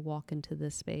I walk into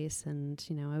this space and,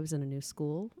 I was in a new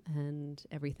school and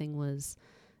everything was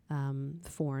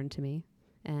foreign to me.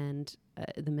 And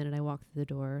the minute I walked through the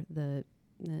door, the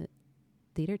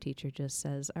theater teacher just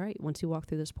says, all right, once you walk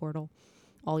through this portal,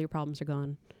 all your problems are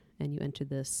gone and you enter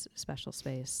this special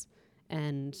space.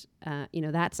 And,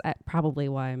 that's probably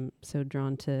why I'm so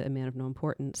drawn to A Man of No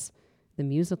Importance, the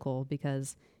musical,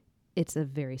 because it's a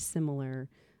very similar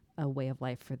way of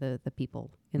life for the people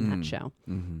in that show.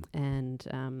 Mm-hmm.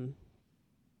 And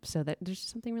so that there's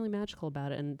something really magical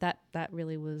about it. And that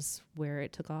really was where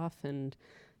it took off. And,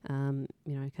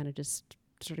 I kind of just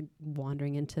started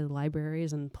wandering into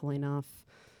libraries and pulling off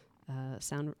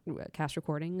sound cast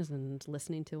recordings and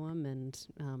listening to them and,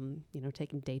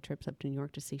 taking day trips up to New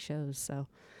York to see shows. So,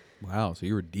 Wow. So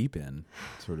you were deep in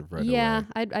sort of right yeah,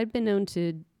 away. I'd been known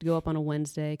to go up on a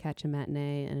Wednesday, catch a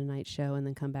matinee and a night show, and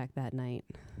then come back that night.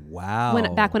 Wow.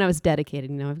 Back when I was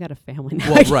dedicated, I've got a family now.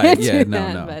 Well, I right. can't Yeah. do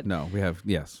that, but No. We have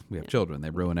children.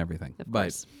 They ruin everything. Of But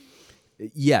course.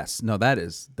 yes, no,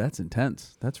 that's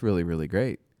intense. That's really, really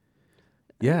great.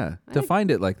 Yeah. To find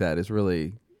it like that is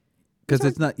really, because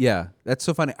it's not, that's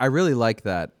so funny. I really like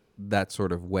that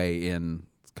sort of way in,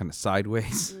 kind of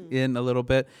sideways in a little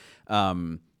bit.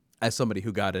 As somebody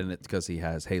who got in it because he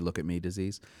has, hey, look at me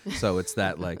disease. So it's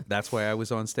that, like, that's why I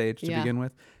was on stage to begin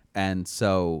with. And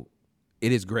so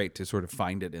it is great to sort of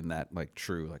find it in that, like,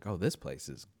 true, like, oh, this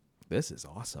is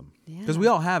awesome. Because we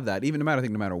all have that, even no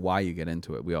matter why you get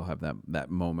into it, we all have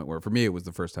that moment where, for me, it was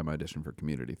the first time I auditioned for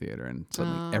community theater, and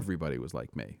suddenly everybody was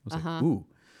like me. It was like, ooh,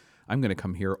 I'm going to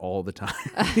come here all the time,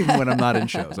 even when I'm not in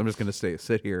shows. I'm just going to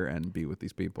sit here and be with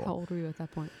these people. How old were you at that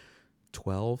point?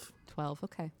 12. 12,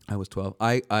 okay. I was 12.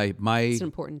 It's an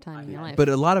important time in your life. But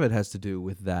a lot of it has to do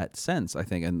with that sense, I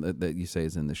think, and that you say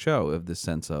is in the show, of this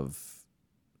sense of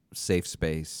safe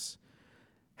space,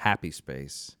 happy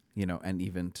space, and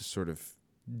even to sort of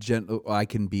I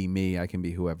can be me, I can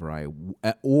be whoever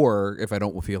or if I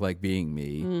don't feel like being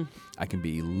me, I can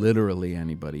be literally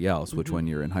anybody else, which when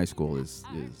you're in high school is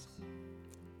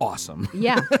awesome.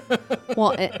 Yeah.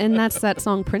 Well, and that's that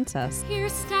song Princess. Here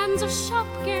stands a shop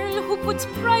girl who puts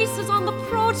prices on the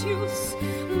produce,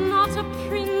 not a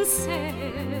princess.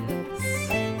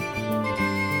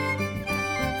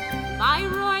 My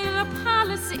royal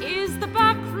palace is the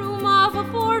back room of a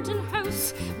boarding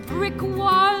house, brick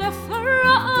wall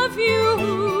of you.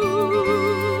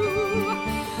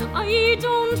 I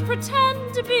don't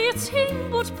pretend to be a thing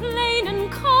but plain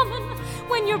and common.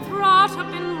 When you're brought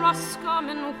up in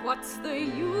Roscommon, what's the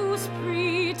use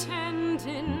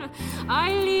pretending?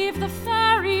 I leave the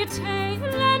fairy tale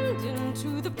ending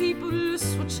to the people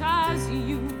such as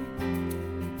you.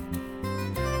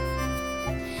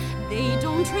 They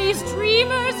don't raise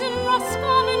dreamers in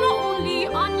Roscommon, only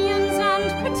onions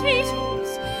and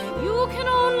potatoes. You can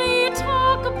only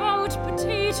talk about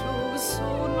potatoes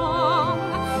so long.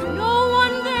 No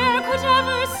one there could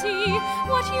ever see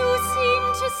what you seem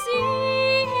to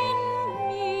see in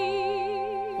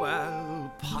me.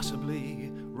 Well, possibly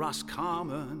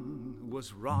Roscommon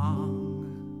was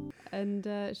wrong. And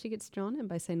she gets drawn in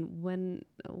by saying, when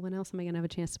else am I going to have a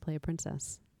chance to play a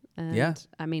princess? And Yeah.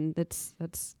 I mean, that's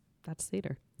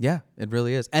theater. Yeah, it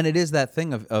really is. And it is that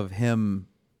thing of him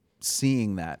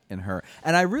seeing that in her.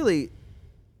 And I really,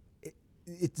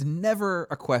 it's never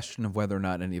a question of whether or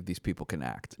not any of these people can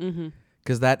act.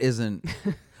 Because that isn't,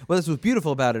 well, that's what's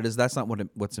beautiful about it is that's not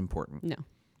what's important. No.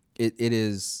 It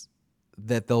is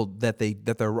that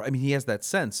they're, I mean, he has that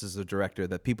sense as a director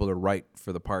that people are right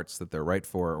for the parts that they're right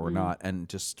for or not, and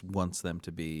just wants them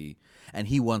to be, and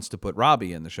he wants to put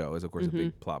Robbie in the show, is of course a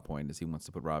big plot point, is he wants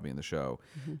to put Robbie in the show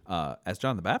as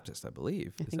John the Baptist, I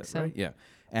believe. I think so. Right? Yeah.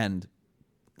 And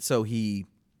so he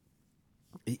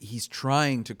he's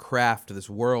trying to craft this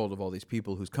world of all these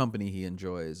people whose company he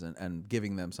enjoys and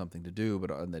giving them something to do,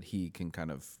 but that he can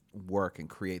kind of work and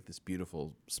create this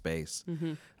beautiful space.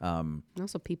 And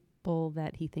also people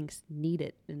that he thinks need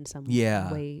it in some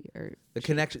way or the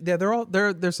connection. Yeah,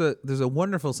 there's a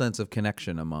wonderful sense of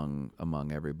connection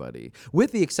among everybody,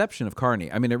 with the exception of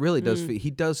Carney. I mean, it really does.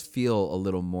 He does feel a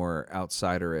little more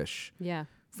outsiderish. Yeah.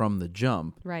 From the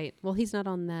jump. Right. Well, he's not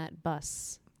on that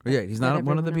bus. Yeah, he's not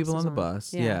one of the everyone people else on the is on.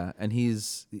 bus. Yeah. Yeah, and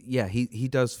he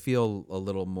does feel a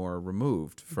little more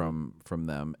removed from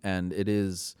them, and it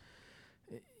is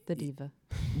the diva.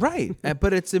 right.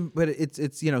 But it's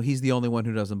he's the only one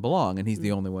who doesn't belong, and he's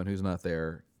the only one who's not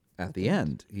there at the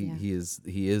end. He is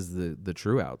the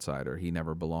true outsider. He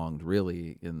never belonged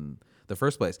really in the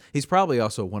first place. He's probably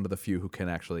also one of the few who can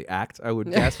actually act, I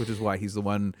would guess, which is why he's the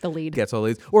one the lead gets all the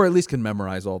leads, or at least can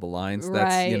memorize all the lines.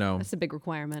 Right. That's a big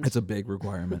requirement. It's a big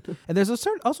requirement. And there's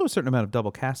also a certain amount of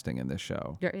double casting in this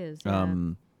show. There is. Yeah.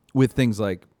 With things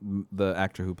like the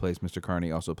actor who plays Mr. Carney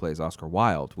also plays Oscar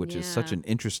Wilde, which is such an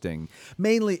interesting.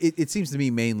 Mainly, it seems to me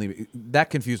that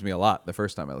confused me a lot the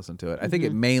first time I listened to it. I think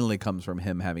it mainly comes from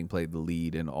him having played the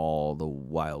lead in all the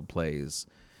Wilde plays.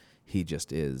 He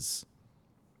just is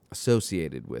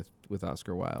associated with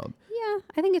Oscar Wilde. Yeah,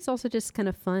 I think it's also just kind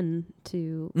of fun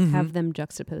to have them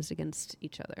juxtaposed against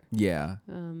each other. Yeah.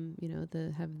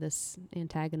 Have this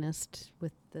antagonist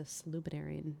with this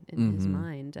luminary in his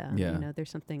mind. There's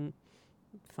something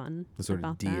fun The sort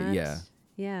about of that.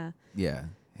 Yeah. Yeah.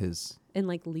 And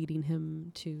like leading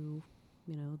him to,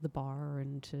 the bar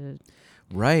and to.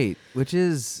 Right. Which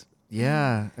is,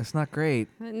 it's not great.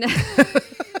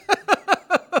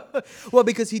 Well,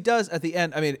 because he does at the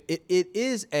end. I mean, it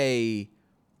is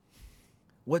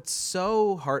what's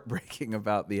so heartbreaking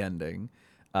about the ending,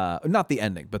 not the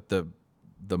ending, but the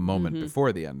moment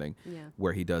before the ending,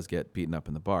 where he does get beaten up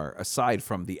in the bar, aside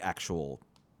from the actual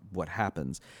what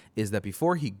happens, is that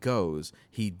before he goes,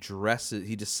 he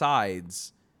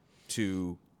decides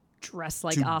to dress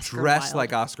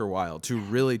like Oscar Wilde, to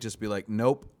really just be like,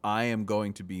 nope, I am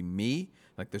going to be me.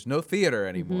 Like, there's no theater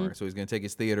anymore, so he's going to take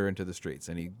his theater into the streets,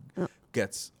 and he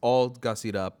gets all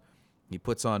gussied up. He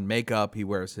puts on makeup. He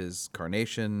wears his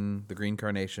carnation, the green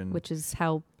carnation, which is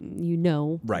how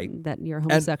that you're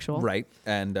homosexual,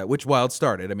 and which Wilde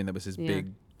started. I mean, that was his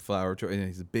big flower.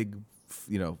 He's a big,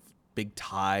 big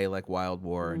tie like Wilde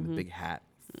wore, and the big hat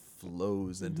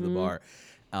flows into the bar.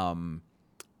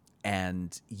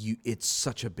 And it's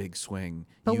such a big swing.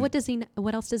 But what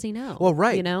else does he know? Well,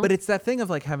 right. But it's that thing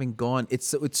of like having gone,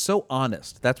 it's so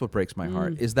honest. That's what breaks my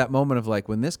heart, is that moment of like,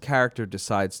 when this character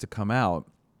decides to come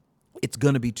out, it's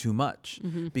going to be too much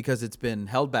because it's been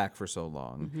held back for so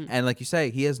long. And like you say,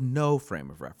 he has no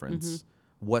frame of reference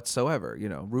whatsoever.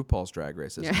 RuPaul's Drag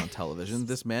Race isn't on television.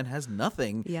 This man has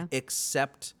nothing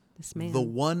except the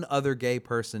one other gay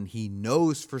person he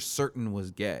knows for certain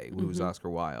was gay, who was Oscar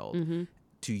Wilde.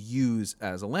 To use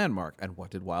as a landmark. And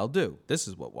what did Wilde do? This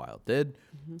is what Wilde did.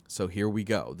 So here we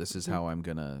go. This is how I'm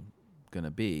gonna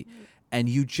be. And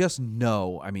you just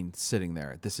know, I mean, sitting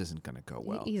there, this isn't gonna go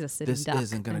well. He's a sitting duck. This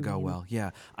isn't gonna go well. Yeah.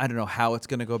 I don't know how it's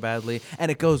gonna go badly. And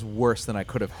it goes worse than I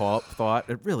could have thought.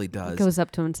 It really does. Goes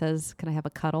up to him and says, "Can I have a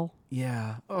cuddle?"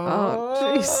 Yeah.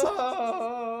 Oh, jeez.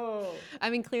 I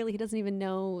mean, clearly he doesn't even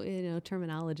know,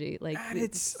 terminology. Like,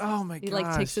 it's oh my god. He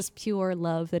like takes this pure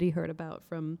love that he heard about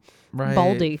from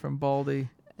Baldy,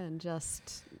 and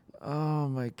just oh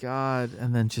my god,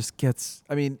 and then just gets.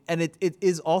 I mean, and it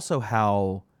is also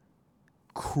how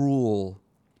cruel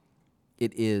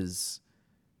it is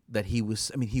that he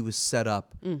was. I mean, he was set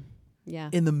up.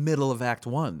 In the middle of Act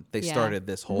 1, they started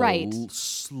this whole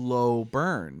slow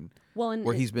burn. Well,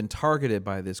 where he's been targeted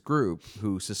by this group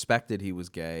who suspected he was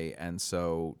gay, and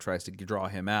so tries to draw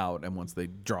him out. And once they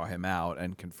draw him out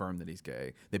and confirm that he's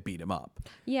gay, they beat him up.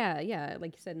 Yeah.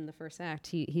 Like you said in the first act,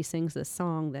 he sings this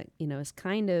song that is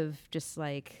kind of just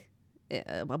like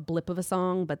a blip of a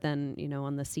song, but then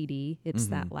on the CD, it's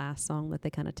that last song that they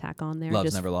kind of tack on there.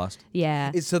 Love's Never Lost.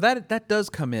 Yeah. So that does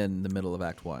come in the middle of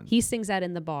Act 1. He sings that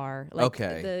in the bar. Like,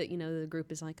 okay. The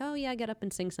group is like, oh yeah, get up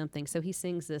and sing something. So he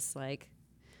sings this like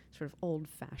sort of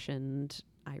old-fashioned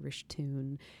Irish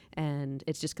tune, and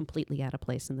it's just completely out of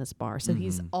place in this bar. So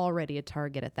he's already a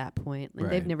target at that point. Like,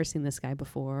 they've never seen this guy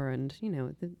before, and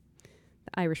the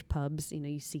Irish pubs,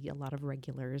 you see a lot of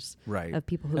regulars of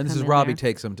people who. And this come is in Robbie there.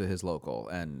 takes him to his local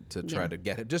and to try to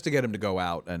get him to go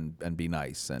out and be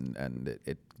nice, and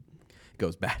it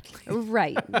goes badly.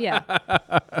 Right. Yeah.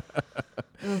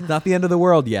 Not the end of the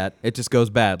world yet. It just goes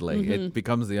badly. It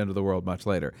becomes the end of the world much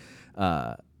later.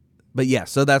 But yeah,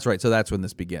 so that's right. So that's when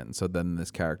this begins. So then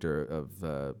this character of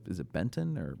is it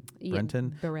Benton or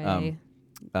Brenton? Beret.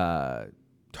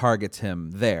 targets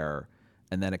him there,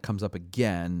 and then it comes up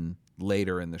again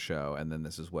later in the show, and then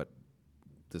this is what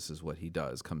he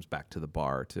does, comes back to the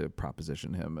bar to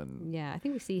proposition him. And I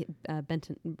think we see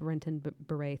Brenton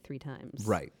Beret 3 times.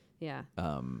 Right. Yeah.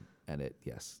 And it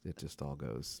just all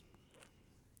goes,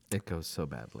 it goes so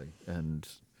badly. And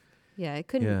yeah, it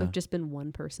couldn't have just been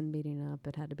one person beating up.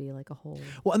 It had to be like a whole.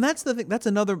 Well, and that's the thing. That's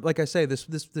another, like I say, this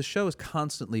show is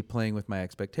constantly playing with my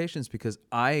expectations, because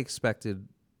I expected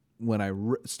when I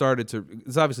started to,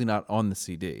 it's obviously not on the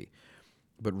CD,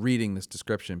 but reading this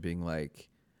description, being like,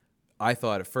 I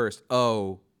thought at first,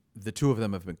 the two of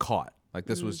them have been caught. Like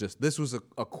this was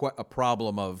a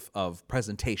problem of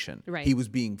presentation. Right. He was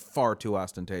being far too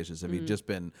ostentatious. If he'd just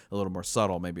been a little more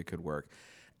subtle, maybe it could work.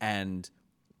 And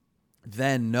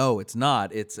then no, it's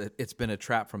not. It's been a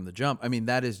trap from the jump. I mean,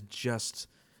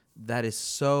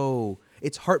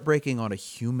 it's heartbreaking on a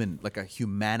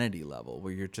humanity level,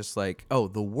 where you're just like, oh,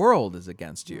 the world is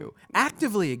against you,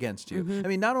 actively against you. I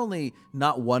mean, not only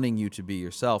not wanting you to be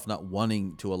yourself, not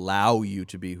wanting to allow you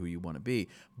to be who you want to be,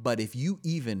 but if you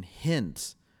even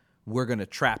hint, we're going to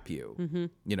trap you.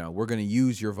 We're going to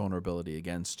use your vulnerability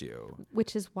against you.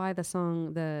 Which is why the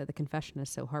song, the Confession, is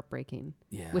so heartbreaking.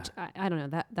 Yeah. Which I don't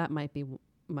know, that might be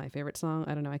my favorite song.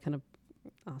 I don't know. I kind of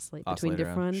oscillate between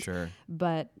different. Sure.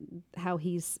 But how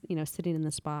he's, sitting in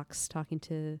this box talking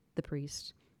to the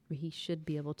priest, where he should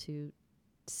be able to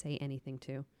say anything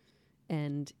to.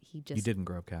 And he just... You didn't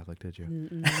grow up Catholic, did you?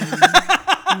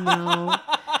 No.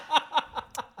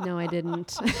 No, I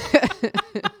didn't.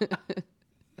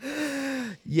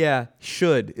 Yeah,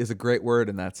 should is a great word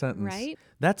in that sentence. Right?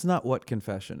 That's not what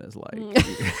confession is like.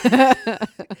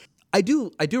 I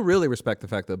do really respect the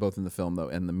fact that both in the film, though,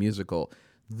 and the musical,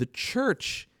 the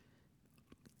church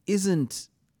isn't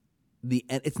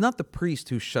it's not the priest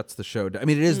who shuts the show down. I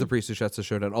mean, it is the priest who shuts the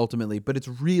show down ultimately, but it's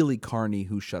really Carney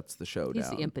who shuts the show down.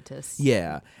 He's the impetus.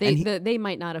 Yeah. They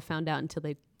might not have found out until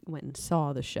they went and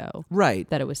saw the show. Right.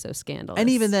 That it was so scandalous.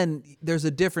 And even then, there's a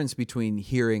difference between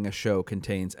hearing a show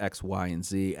contains X, Y, and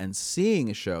Z and seeing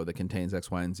a show that contains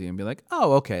X, Y, and Z and be like,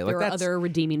 oh, okay. There are other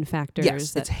redeeming factors.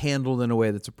 Yes, it's handled in a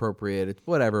way that's appropriate. It's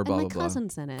whatever, blah, and blah, blah. my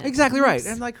cousin's in it. Exactly right.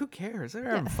 And like, who cares? They're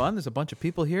having fun. There's a bunch of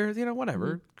people here.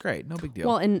 Whatever. Great. No big deal.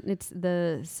 Well, and it's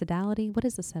the sodality. What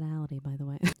is the sodality, by the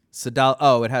way?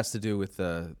 It has to do with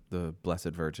the Blessed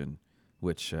Virgin,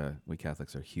 which we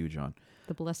Catholics are huge on.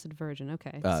 The Blessed Virgin,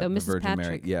 okay. So Mrs. Virgin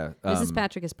Patrick, Mary, Mrs.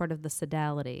 Patrick is part of the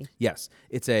sodality. Yes,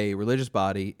 it's a religious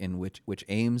body in which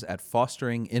aims at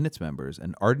fostering in its members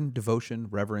an ardent devotion,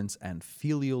 reverence, and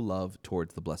filial love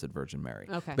towards the Blessed Virgin Mary.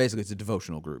 Okay. Basically, it's a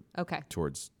devotional group. Okay.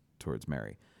 Towards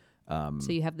Mary. So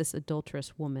you have this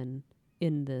adulterous woman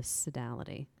in this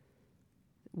sodality,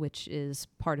 which is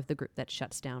part of the group that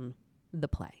shuts down the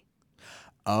play.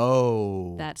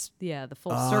 Oh. That's the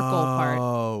full circle part.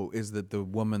 Oh, is that the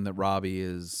woman that Robbie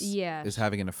is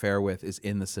having an affair with is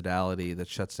in the sodality that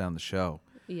shuts down the show.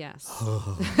 Yes.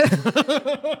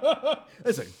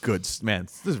 That's a good man.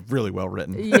 This is really well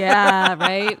written. Yeah,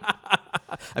 right.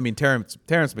 I mean, Terrence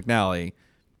McNally,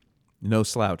 no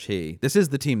slouch. This is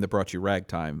the team that brought you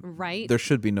Ragtime. Right. There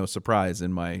should be no surprise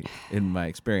in my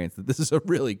experience that this is a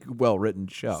really well written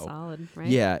show. Solid, right?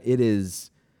 Yeah, it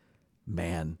is.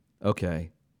 Man.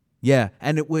 Okay. Yeah,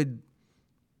 and it would...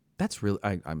 That's really...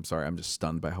 I'm sorry, I'm just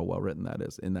stunned by how well written that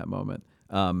is in that moment.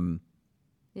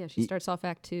 She starts off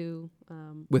Act 2...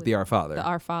 with the Our Father. The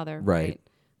Our Father, right.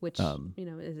 Which,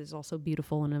 is also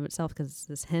beautiful in and of itself, because it's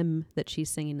this hymn that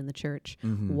she's singing in the church,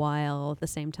 while at the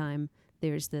same time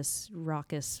there's this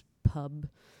raucous pub,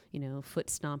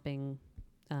 foot-stomping,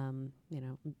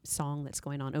 song that's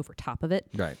going on over top of it.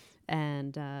 Right.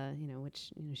 And,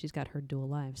 which, she's got her dual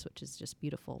lives, which is just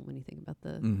beautiful when you think about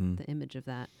the image of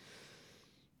that.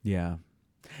 Yeah.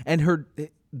 And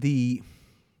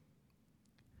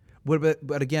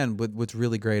but again, what's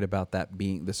really great about that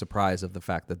being the surprise of the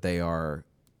fact that they are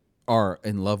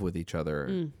in love with each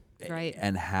other. Right.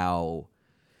 And how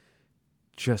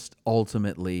just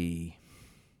ultimately...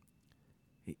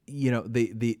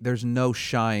 there's no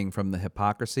shying from the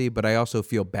hypocrisy, but I also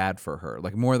feel bad for her.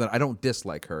 Like, more than I don't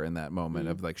dislike her in that moment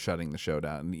of like shutting the show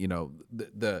down.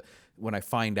 When I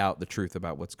find out the truth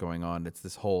about what's going on, it's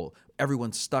this whole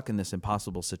everyone's stuck in this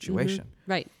impossible situation,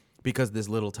 right? Because this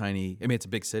little tiny, it's a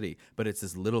big city, but it's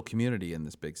this little community in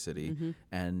this big city,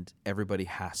 and everybody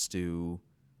has to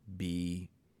be.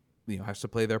 Has to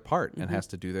play their part and has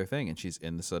to do their thing, and she's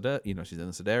in the she's in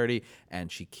the solidarity,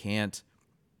 and she can't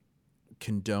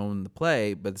condone the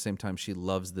play, but at the same time she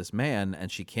loves this man and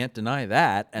she can't deny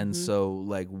that. And so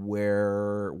like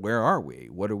where are we?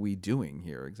 What are we doing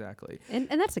here exactly? And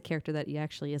that's a character that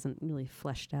actually isn't really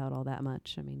fleshed out all that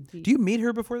much. I mean, do you meet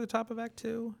her before the top of Act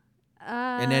 2?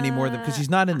 And any more than because she's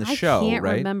not in the show, I can't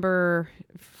right? remember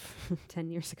 10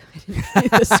 years ago. I didn't read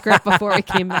the script before we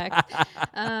came back.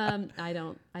 I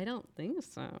don't think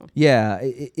so. Yeah,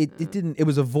 it didn't. It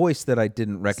was a voice that I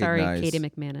didn't recognize. Sorry, Katie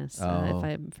McManus. If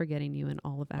I'm forgetting you in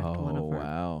all of Act 1 of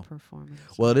her performance.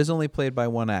 Well, it is only played by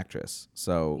one actress,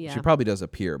 so Yeah. she probably does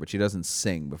appear, but she doesn't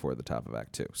sing before the top of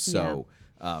Act 2. So,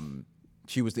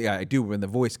 she was I do when the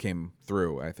voice came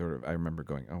through. I remember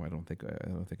going, oh, I don't think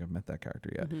I've met that character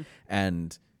yet,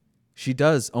 and she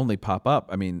does only pop up.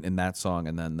 I mean, in that song,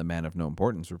 and then the Man of No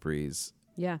Importance reprise.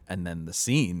 Yeah. And then the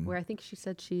scene where I think she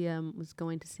said she was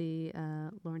going to see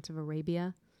Lawrence of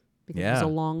Arabia because it was a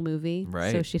long movie,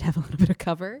 right? So she'd have a little bit of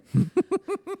cover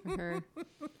for her.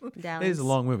 Dallas. It is a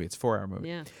long movie. It's a 4-hour movie.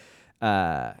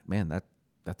 Yeah. Man,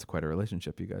 that's quite a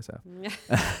relationship you guys have.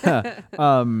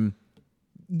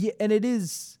 Yeah, and it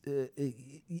is.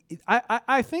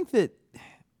 I think that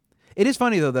it is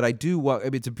funny though that I do. I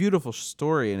mean, it's a beautiful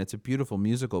story and it's a beautiful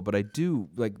musical, but I do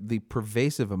like the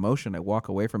pervasive emotion I walk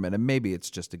away from it, and maybe it's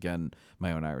just again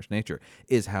my own Irish nature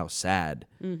is how sad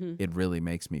it really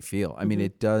makes me feel. I mean,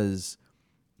 it does.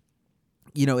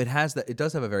 You know, it has that. It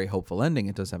does have a very hopeful ending.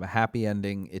 It does have a happy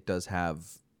ending. It does have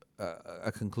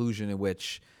a conclusion in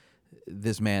which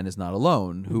this man is not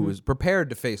alone, who is prepared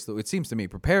to face it seems to me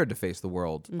prepared to face the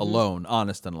world alone,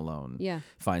 honest and alone. Yeah.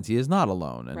 Finds he is not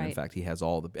alone, and in fact he has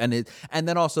all the and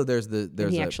then also there's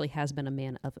he actually has been a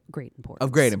man of great importance.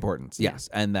 Of great importance, yes.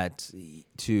 And that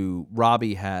to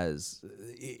Robbie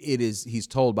he's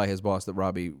told by his boss that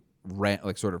Robbie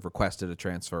sort of requested a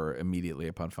transfer immediately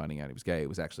upon finding out he was gay. It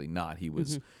was actually not. He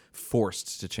was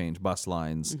forced to change bus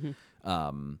lines.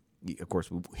 Of course,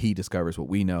 he discovers what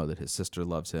we know, that his sister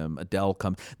loves him. Adele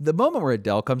comes. The moment where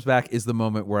Adele comes back is the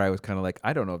moment where I was kind of like,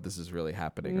 I don't know if this is really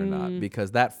happening or not,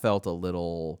 because that felt a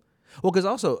little... Well, because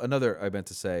also another, I meant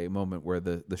to say, moment where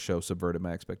the show subverted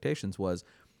my expectations was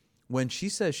when she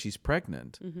says she's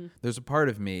pregnant, there's a part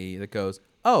of me that goes,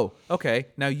 oh, okay,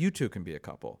 now you two can be a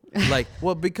couple. Like,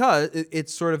 well, because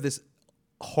it's sort of this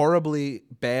horribly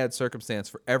bad circumstance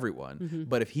for everyone.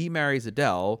 But if he marries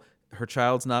Adele... her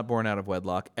child's not born out of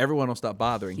wedlock. Everyone will stop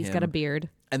bothering him. He's got a beard,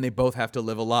 and they both have to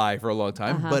live a lie for a long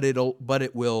time. But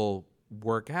it will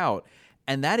work out,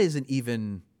 and that isn't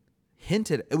even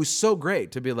hinted. It was so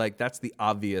great to be like, that's the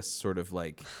obvious sort of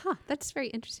like. That's very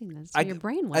interesting. That's where your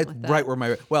brain went with that. Right where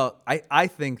my I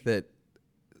think that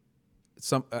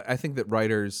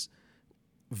writers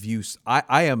view.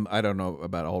 I don't know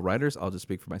about all writers. I'll just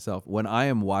speak for myself. When I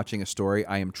am watching a story,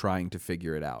 I am trying to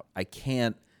figure it out. I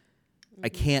can't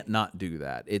not do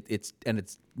that. It's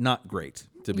not great,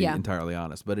 to be entirely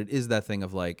honest, but it is that thing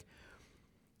of like,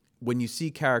 when you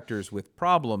see characters with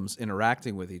problems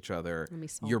interacting with each other,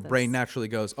 your brain naturally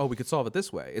goes, oh, we could solve it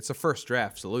this way. It's a first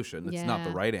draft solution. It's not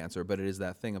the right answer, but it is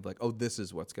that thing of like, oh, this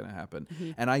is what's going to happen.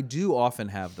 And I do often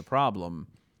have the problem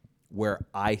where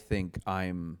I think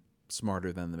I'm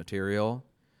smarter than the material,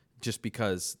 just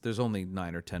because there's only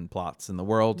 9 or 10 plots in the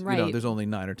world. Right. You know, there's only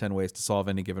 9 or 10 ways to solve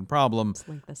any given problem. Let's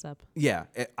link this up. Yeah,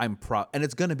 and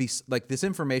it's going to be like, this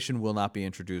information will not be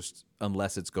introduced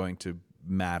unless it's going to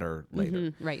matter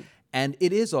later. Right. And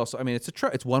it is also, I mean,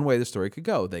 it's one way the story could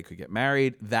go. They could get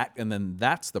married, and then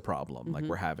that's the problem like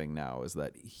we're having now, is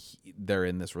that they're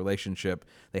in this relationship.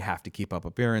 They have to keep up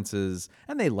appearances,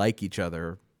 and they like each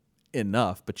other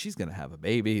enough, but she's going to have a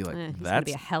baby. Like, he's going to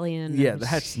be a hellion. Yeah,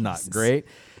 that's not great.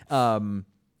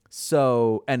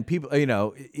 So, and people, you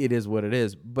know, it is what it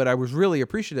is. But I was really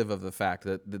appreciative of the fact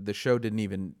that the show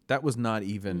that was not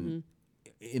even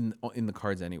in the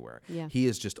cards anywhere. Yeah. He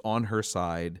is just on her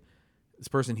side. This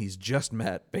person he's just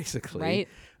met, basically. Right.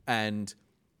 And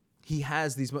he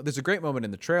has these, there's a great moment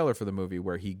in the trailer for the movie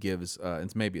where he gives,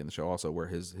 it's maybe in the show also, where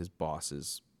his boss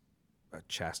is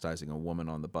chastising a woman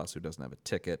on the bus who doesn't have a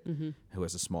ticket, who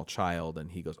has a small child, and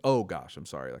he goes, oh gosh, I'm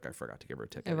sorry, like I forgot to give her a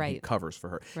ticket. Right. And he covers for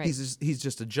her. Right. He's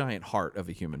just a giant heart of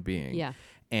a human being. Yeah.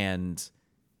 And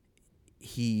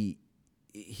he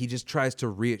just tries to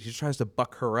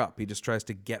buck her up. He just tries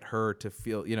to get her to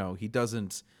feel, you know, he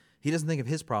doesn't think of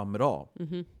his problem at all.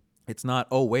 It's not,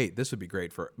 oh wait, this would be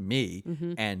great for me,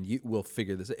 and we'll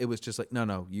figure this. It was just like,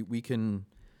 no, we can.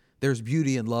 There's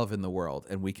beauty and love in the world,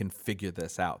 and we can figure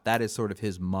this out. That is sort of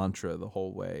his mantra the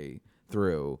whole way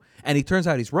through. And he turns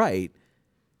out he's right.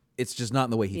 It's just not in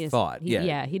the way he thought.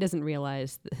 He doesn't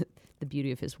realize the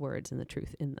beauty of his words and the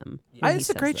truth in them.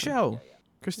 It's a great show.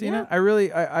 Christina.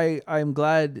 I'm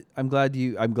glad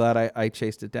I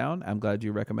chased it down. I'm glad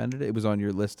you recommended it. It was on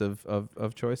your list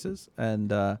of choices,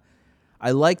 and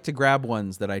I like to grab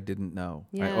ones that I didn't know.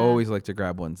 Yeah. I always like to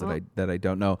grab ones that I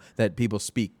don't know, that people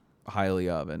speak highly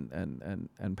of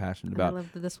and passionate about. I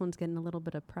love that this one's getting a little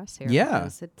bit of press here. Yeah.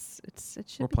 It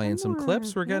should We're be playing some more.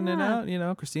 clips. We're getting it Yeah. out. You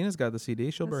know, Christina's got the CD.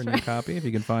 She'll That's burn you a copy if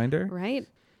you can find her. Right.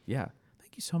 Yeah.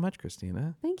 Thank you so much,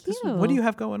 Christina. Thank What you. do you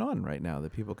have going on right now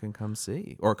that people can come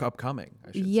see? Or upcoming, I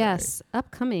should say. Yes,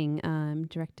 upcoming. I'm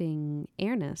directing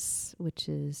Airness, which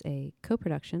is a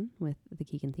co-production with the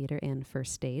Keegan Theater and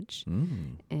First Stage.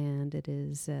 And it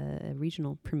is a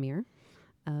regional premiere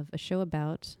of a show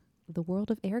about the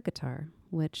world of air guitar,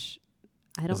 which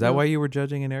I don't know. Is that why you were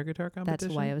judging an air guitar competition?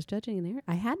 That's why I was judging an air.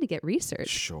 I had to get research.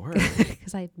 Sure.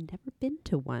 Because I've never been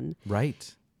to one.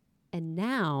 Right. And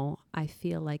now I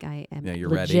feel like I am you're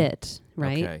legit,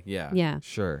 ready. right? Okay, yeah. Yeah.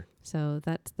 Sure. So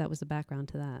that was the background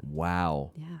to that.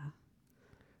 Wow. Yeah.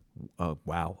 Oh,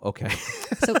 wow. Okay.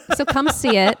 So come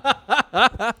see it.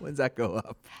 When's that go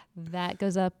up? That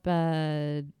goes up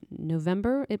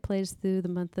November. It plays through the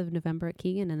month of November at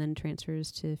Keegan and then transfers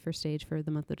to First Stage for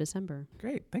the month of December.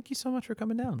 Great. Thank you so much for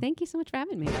coming down. Thank you so much for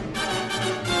having me.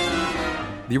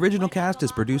 The original cast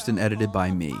is produced and edited by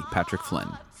me, Patrick Flynn.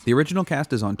 The original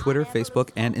cast is on Twitter, Facebook,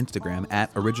 and Instagram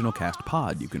at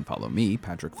OriginalCastPod. You can follow me,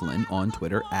 Patrick Flynn, on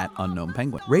Twitter at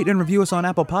UnknownPenguin. Rate and review us on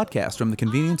Apple Podcasts from the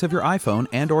convenience of your iPhone,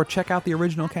 and or check out the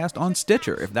original cast on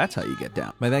Stitcher, if that's how you get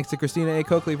down. My thanks to Christina A.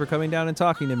 Coakley for coming down and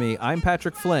talking to me. I'm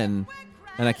Patrick Flynn,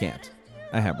 and I can't.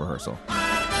 I have rehearsal.